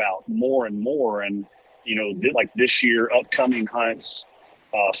thinking about more and more. And, like this year, upcoming hunts,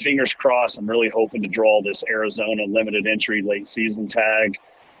 Fingers crossed, I'm really hoping to draw this Arizona limited entry late season tag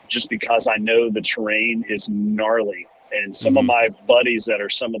just because I know the terrain is gnarly. And some of my buddies that are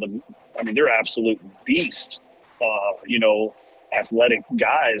they're absolute beasts, athletic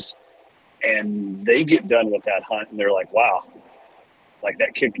guys. And they get done with that hunt and they're like, wow, like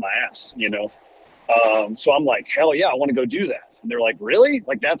that kicked my ass, So I'm like, hell yeah, I want to go do that. And they're like, really?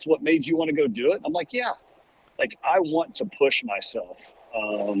 Like, that's what made you want to go do it? I'm like, yeah, like I want to push myself.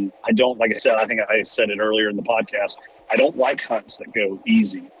 I don't, like I said, I think I said it earlier in the podcast, I don't like hunts that go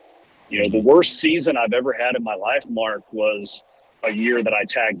easy. The worst season I've ever had in my life, Mark, was a year that I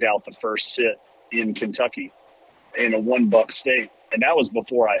tagged out the first sit in Kentucky in a 1-buck state. And that was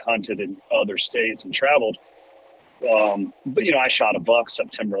before I hunted in other states and traveled. But I shot a buck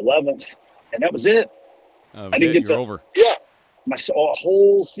September 11th and that was it. I didn't get over. Yeah. My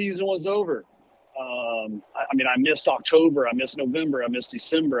whole season was over. I missed October, I missed November, I missed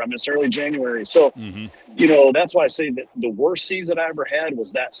December, I missed early January. So, that's why I say that the worst season I ever had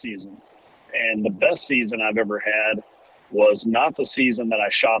was that season. And the best season I've ever had was not the season that I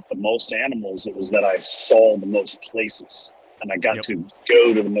shot the most animals. It was that I saw the most places and I got to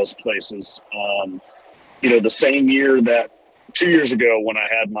go to the most places. The same year that 2 years ago when I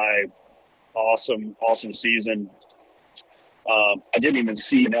had my awesome season, I didn't even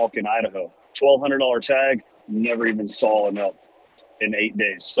see an elk in Idaho. $1,200 tag, never even saw an elk in 8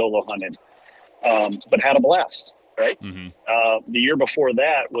 days, solo hunted, but had a blast, right? The year before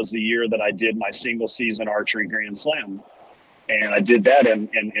that was the year that I did my single season archery Grand Slam. And I did that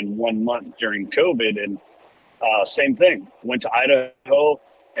in 1 month during COVID. And same thing, went to Idaho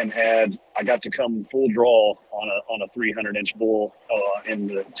and I got to come full draw on a 300-inch bull in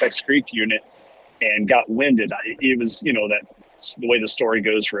the Texas Creek unit and got winded. It was, that's the way the story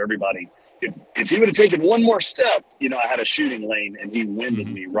goes for everybody. If he would have taken one more step, I had a shooting lane and he winded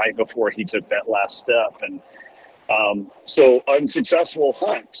me right before he took that last step. And so unsuccessful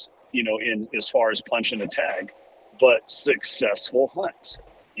hunt, in as far as punching a tag, but successful hunt.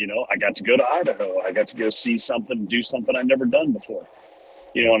 I got to go to Idaho. I got to go see something, do something I'd never done before.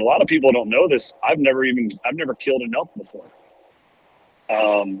 And a lot of people don't know this. I've never killed an elk before.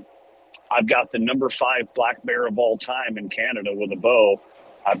 I've got the number 5 black bear of all time in Canada with a bow.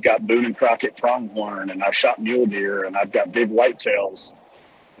 I've got Boone and Crockett pronghorn, and I've shot mule deer, and I've got big whitetails,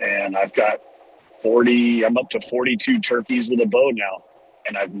 and I've got I'm up to 42 turkeys with a bow now,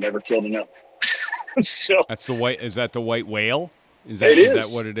 and I've never killed an elk. So that's is that the white whale? Is that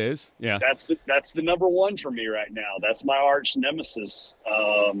what it is? Yeah. That's the number one for me right now. That's my arch nemesis.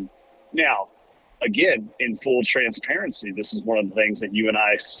 Now, again, in full transparency, this is one of the things that you and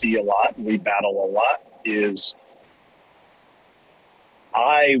I see a lot, and we battle a lot, is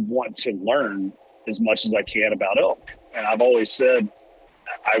I want to learn as much as I can about elk. And I've always said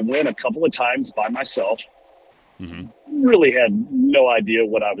I went a couple of times by myself, really had no idea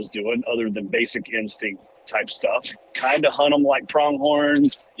what I was doing other than basic instinct type stuff. Kind of hunt them like pronghorn,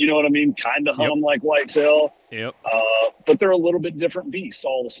 you know what I mean? Kind of hunt them like whitetail. Yep. But they're a little bit different beasts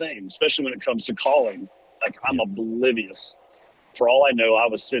all the same, especially when it comes to calling. Like I'm oblivious. For all I know, I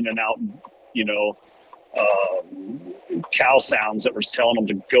was sending out, cow sounds that was telling them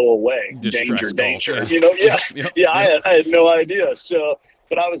to go away. Distress danger. I had no idea. So,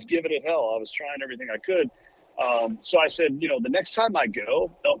 but I was giving it hell. I was trying everything I could. So I said, the next time I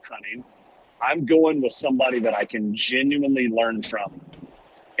go elk hunting, I'm going with somebody that I can genuinely learn from.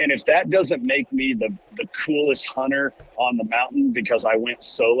 And if that doesn't make me the coolest hunter on the mountain because I went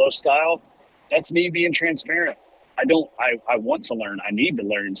solo style, that's me being transparent. I want to learn. I need to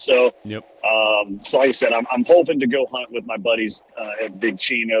learn. So, so like I said, I'm hoping to go hunt with my buddies at Big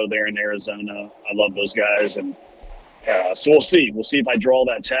Chino there in Arizona. I love those guys. And so we'll see. We'll see if I draw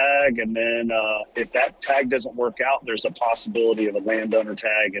that tag. And then if that tag doesn't work out, there's a possibility of a landowner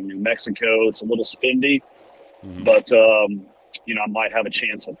tag in New Mexico. It's a little spendy, but, I might have a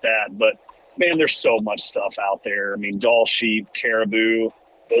chance at that. But, man, there's so much stuff out there. I mean, Dall sheep, caribou,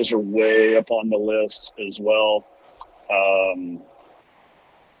 those are way up on the list as well.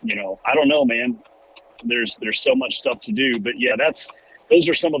 I don't know, man. There's so much stuff to do, but yeah, those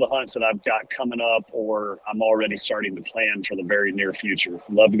are some of the hunts that I've got coming up, or I'm already starting to plan for the very near future.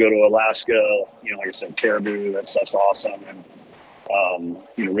 Love to go to Alaska. Like I said, caribou, that stuff's awesome. And,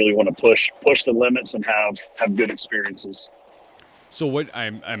 really want to push the limits and have good experiences. So what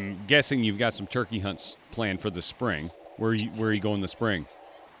I'm guessing you've got some turkey hunts planned for the spring. Where are you going this spring?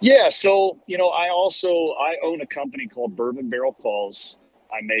 Yeah, so, I own a company called Bourbon Barrel Calls.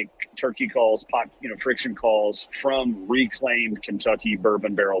 I make turkey calls, friction calls from reclaimed Kentucky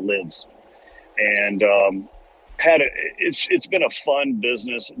bourbon barrel lids. And it's been a fun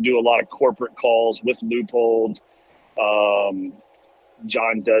business. Do a lot of corporate calls with Loophole.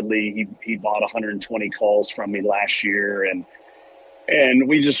 John Dudley, he bought 120 calls from me last year, and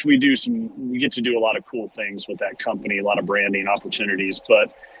we get to do a lot of cool things with that company, a lot of branding opportunities.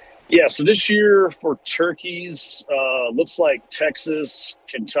 But yeah, so this year for turkeys, looks like Texas,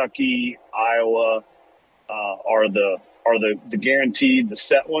 Kentucky, Iowa are the guaranteed, the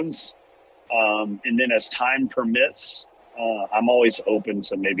set ones. And then as time permits, I'm always open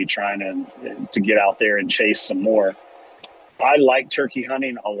to maybe trying to get out there and chase some more. I like turkey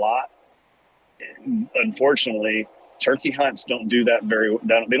hunting a lot. Unfortunately, turkey hunts don't do that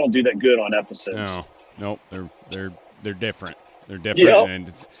they don't do that good on episodes. No, they're different. They're different, Yep.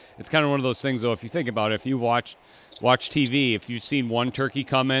 And it's kind of one of those things, though. If you think about it, if you watch TV, if you've seen one turkey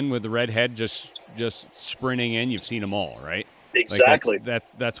come in with the red head just sprinting in, you've seen them all, right? Exactly. Like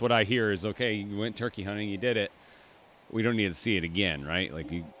that's what I hear is, okay, you went turkey hunting, you did it. We don't need to see it again, right?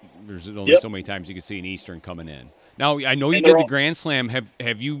 Like there's only so many times you can see an Eastern coming in. Now, I know you did the Grand Slam.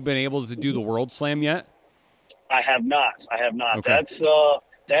 Have you been able to do the World Slam yet? I have not. Okay.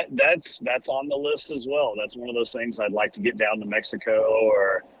 That's on the list as well. That's one of those things I'd like to get down to Mexico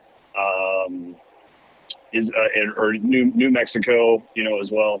or New Mexico,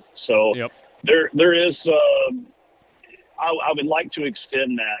 as well. So Yep. there is. I would like to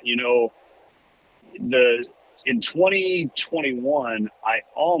extend that. In 2021, I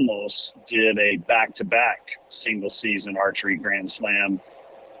almost did a back-to-back single season archery Grand Slam.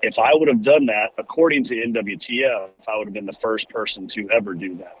 If I would have done that, according to NWTF, I would have been the first person to ever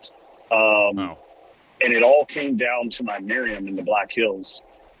do that. And it all came down to my Merriam in the Black Hills.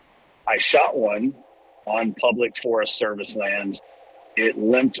 I shot one on public Forest Service land. It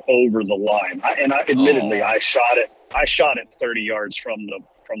limped over the line. Admittedly, I shot it 30 yards from the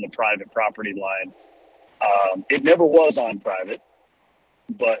private property line. It never was on private,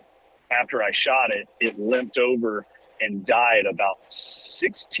 but after I shot it, it limped over and died about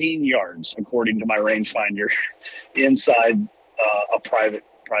 16 yards, according to my rangefinder, inside a private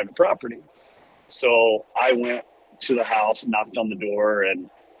property. So I went to the house, knocked on the door, and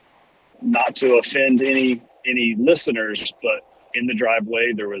not to offend any listeners, but in the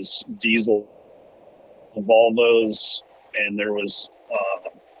driveway there was diesel Volvos, and there was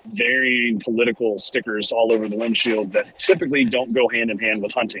varying political stickers all over the windshield that typically don't go hand in hand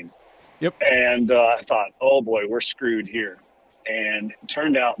with hunting. Yep. And I thought, oh boy, we're screwed here. And it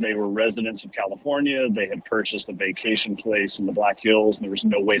turned out they were residents of California. They had purchased a vacation place in the Black Hills, and there was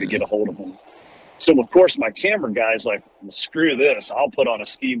no way to get a hold of them. So, of course, my camera guy's like, well, screw this. I'll put on a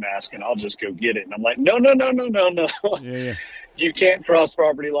ski mask and I'll just go get it. And I'm like, no. Yeah. You can't cross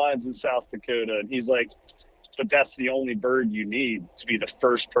property lines in South Dakota. And he's like, but that's the only bird you need to be the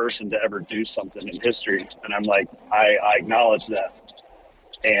first person to ever do something in history. And I'm like, I acknowledge that.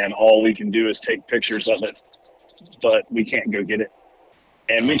 And all we can do is take pictures of it, but we can't go get it.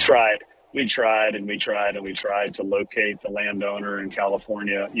 And we tried to locate the landowner in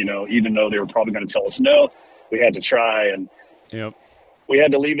California, even though they were probably going to tell us no, we had to try. And we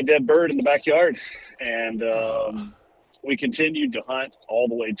had to leave a dead bird in the backyard. And we continued to hunt all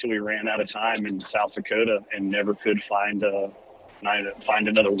the way till we ran out of time in South Dakota and never could find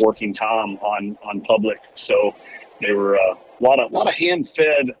another working tom on public. So they were a lot of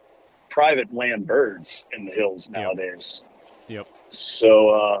hand-fed private land birds in the hills nowadays. Yep.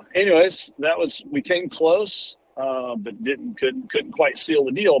 So, anyways, we came close, but couldn't quite seal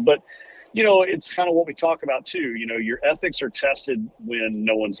the deal. But, it's kind of what we talk about too. Your ethics are tested when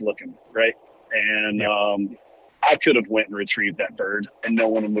no one's looking, right? And I could have went and retrieved that bird, and no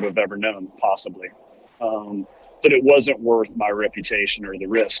one would have ever known, possibly. But it wasn't worth my reputation or the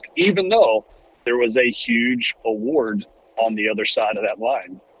risk, even though there was a huge award on the other side of that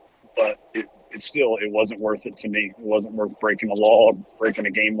line. But it wasn't worth it to me. It wasn't worth breaking a law, breaking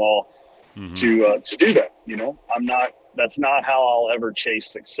a game law to do that. That's not how I'll ever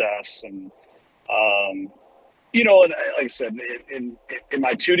chase success. And, and like I said, am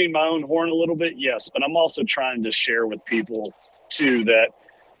I tooting my own horn a little bit? Yes. But I'm also trying to share with people too, that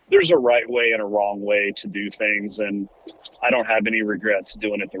there's a right way and a wrong way to do things. And I don't have any regrets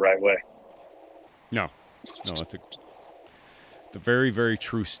doing it the right way. No, it's a very, very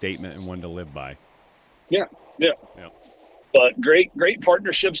true statement and one to live by. Yeah. But great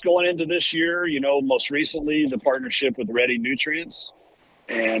partnerships going into this year. Most recently the partnership with Ready Nutrients,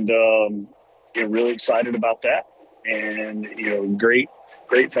 and really excited about that. And great,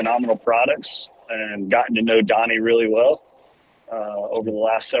 phenomenal products, and gotten to know Donnie really well over the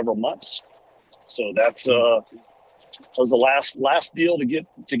last several months. So that's was the last deal to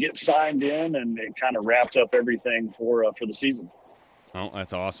get signed in, and it kind of wrapped up everything for the season. Oh,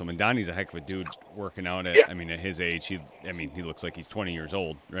 that's awesome. And Donnie's a heck of a dude working out at, Yeah. I mean, at his age, he looks like he's 20 years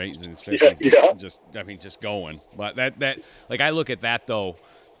old, right? He's in his 50s. Yeah. Just going. But that like, I look at that though,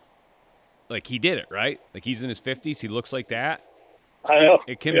 like he did it, right? Like he's in his 50s. He looks like that. I know.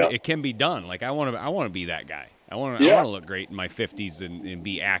 It can be done. Like I want to be that guy. I want to look great in my 50s and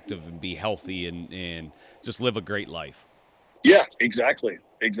be active and be healthy and just live a great life. Yeah, exactly.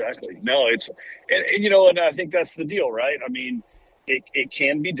 No, and I think that's the deal, right? I mean, it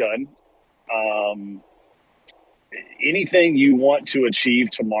can be done. Anything you want to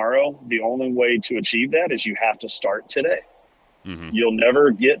achieve tomorrow, the only way to achieve that is you have to start today. Mm-hmm. You'll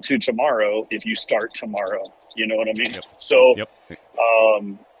never get to tomorrow if you start tomorrow. You know what I mean? Yep. So, yep.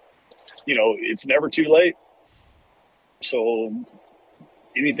 It's never too late. So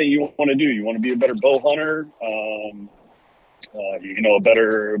anything you want to do, you want to be a better bow hunter, a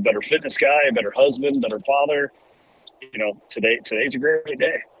better fitness guy, a better husband, better father. Today's a great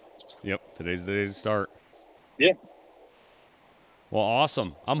day. Yep. Today's the day to start. Yeah. Well,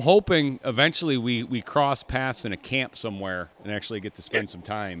 awesome. I'm hoping eventually we cross paths in a camp somewhere and actually get to spend some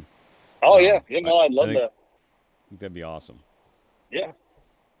time. Oh, yeah. I'd love that. I think that'd be awesome. Yeah.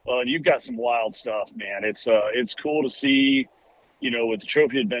 Well, you've got some wild stuff, man. It's cool to see, with the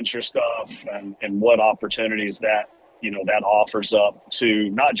trophy adventure stuff and what opportunities that offers up to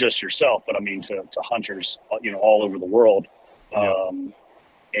not just yourself, but I mean, to hunters, all over the world.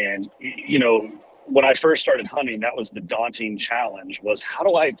 And, when I first started hunting, that was the daunting challenge was how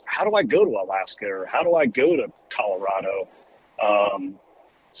do I go to Alaska or how do I go to Colorado?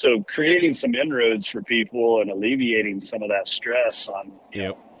 So creating some inroads for people and alleviating some of that stress on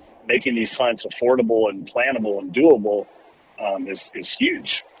making these hunts affordable and plannable and doable is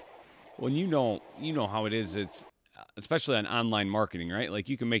huge. Well, you know how it is. It's especially on online marketing, right? Like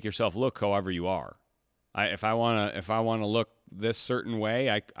you can make yourself look however you are. If I want to look this certain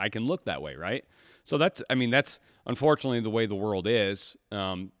way, I can look that way, right? So that's unfortunately the way the world is.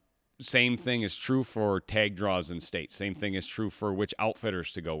 Same thing is true for tag draws in states. Same thing is true for which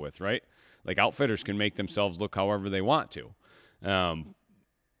outfitters to go with, right? Like outfitters can make themselves look however they want to.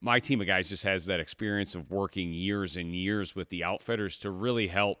 My team of guys just has that experience of working years and years with the outfitters to really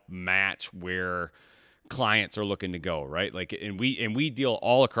help match where clients are looking to go, right? Like, and we deal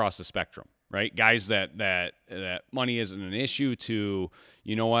all across the spectrum, right? Guys that money isn't an issue to,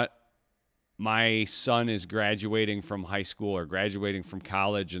 you know what? My son is graduating from high school or graduating from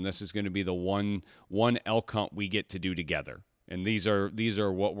college, and this is going to be the one elk hunt we get to do together. And these are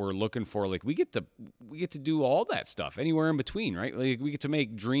what we're looking for. Like we get to do all that stuff anywhere in between, right? Like we get to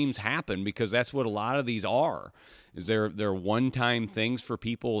make dreams happen because that's what a lot of these are. Is they're one-time things for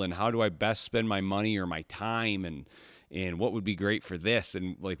people, and how do I best spend my money or my time, and what would be great for this,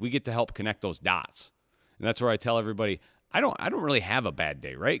 and like we get to help connect those dots. And that's where I tell everybody, I don't really have a bad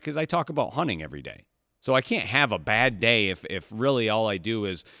day, right? Because I talk about hunting every day. So I can't have a bad day if really all I do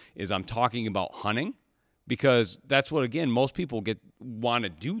is I'm talking about hunting, because that's what, again, most people want to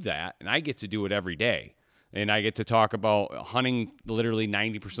do that, and I get to do it every day. And I get to talk about hunting literally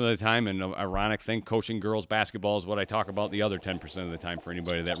 90% of the time, and an ironic thing, coaching girls basketball is what I talk about the other 10% of the time for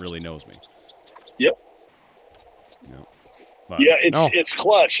anybody that really knows me. Yep. But, it's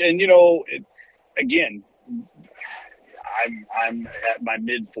clutch. And, again, I'm at my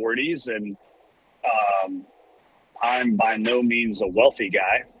mid 40s, and I'm by no means a wealthy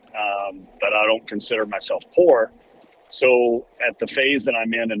guy, but I don't consider myself poor. So at the phase that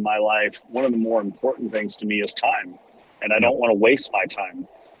I'm in my life, one of the more important things to me is time, and I don't want to waste my time.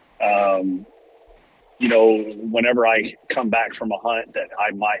 Whenever I come back from a hunt that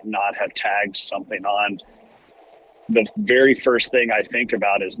I might not have tagged something on, the very first thing I think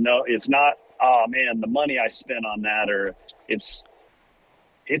about is, no, it's not, oh man, the money I spent on that, or it's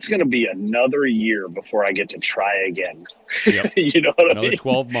going to be another year before I get to try again. Yep. You know what another I mean?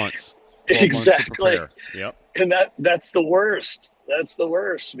 12 months. 12 exactly. Months to prepare. Yep. And that's the worst. That's the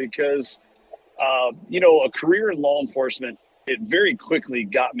worst because, a career in law enforcement, it very quickly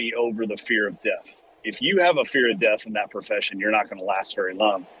got me over the fear of death. If you have a fear of death in that profession, you're not going to last very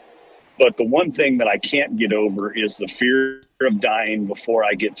long. But the one thing that I can't get over is the fear of dying before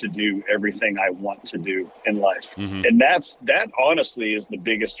I get to do everything I want to do in life. Mm-hmm. And that honestly is the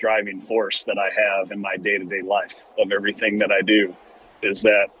biggest driving force that I have in my day-to-day life of everything that I do, is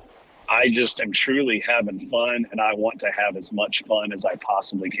that I just am truly having fun, and I want to have as much fun as I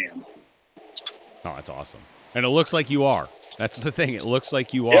possibly can. Oh, that's awesome. And it looks like you are. That's the thing. It looks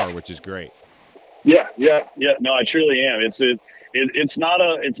like you are, which is great. Yeah. No, I truly am. it's not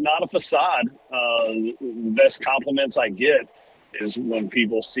a facade. The best compliments I get is when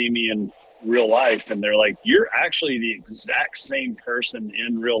people see me in real life and they're like, "You're actually the exact same person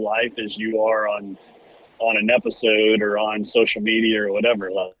in real life as you are on an episode or on social media or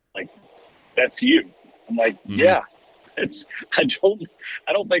whatever. Like that's you." I'm like, "Yeah." I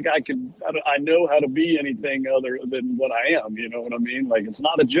don't think I know how to be anything other than what I am. You know what I mean? Like, it's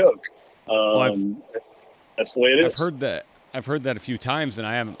not a joke. That's the way it is. I've heard that a few times, and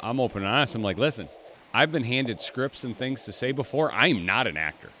I'm open and honest. I'm like, listen, I've been handed scripts and things to say before. I am not an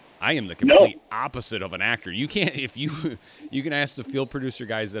actor. I am the complete opposite of an actor. You can't, you can ask the field producer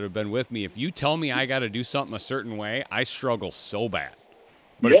guys that have been with me. If you tell me I got to do something a certain way, I struggle so bad.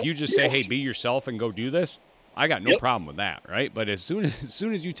 But if you just say, hey, be yourself and go do this, I got no problem with that, right? But as soon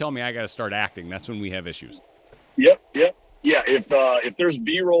as you tell me I got to start acting, that's when we have issues. Yeah. If there's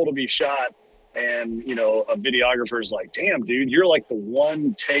B-roll to be shot, and a videographer's like, "Damn, dude, you're like the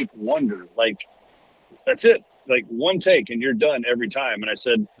one take wonder. Like, that's it. Like one take, and you're done every time." And I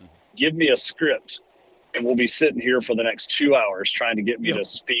said, "Give me a script, and we'll be sitting here for the next 2 hours trying to get me to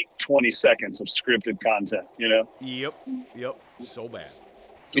speak 20 seconds of scripted content." Yep. So bad.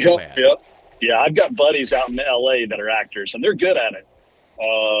 Yeah, I've got buddies out in LA that are actors, and they're good at it.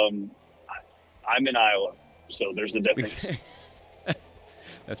 I'm in Iowa, so there's a difference.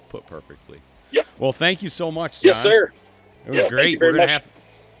 That's put perfectly. Yep. Well, thank you so much, John. Yes, sir. It was great. We're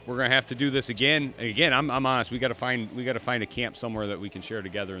gonna have to do this again. And again, I'm honest. We got to find a camp somewhere that we can share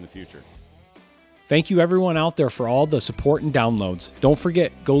together in the future. Thank you, everyone out there, for all the support and downloads. Don't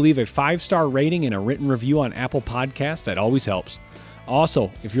forget, go leave a 5-star rating and a written review on Apple Podcasts. That always helps. Also,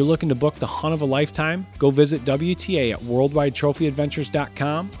 if you're looking to book the hunt of a lifetime, go visit WTA at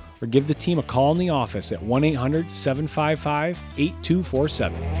worldwidetrophyadventures.com or give the team a call in the office at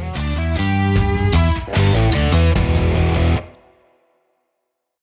 1-800-755-8247.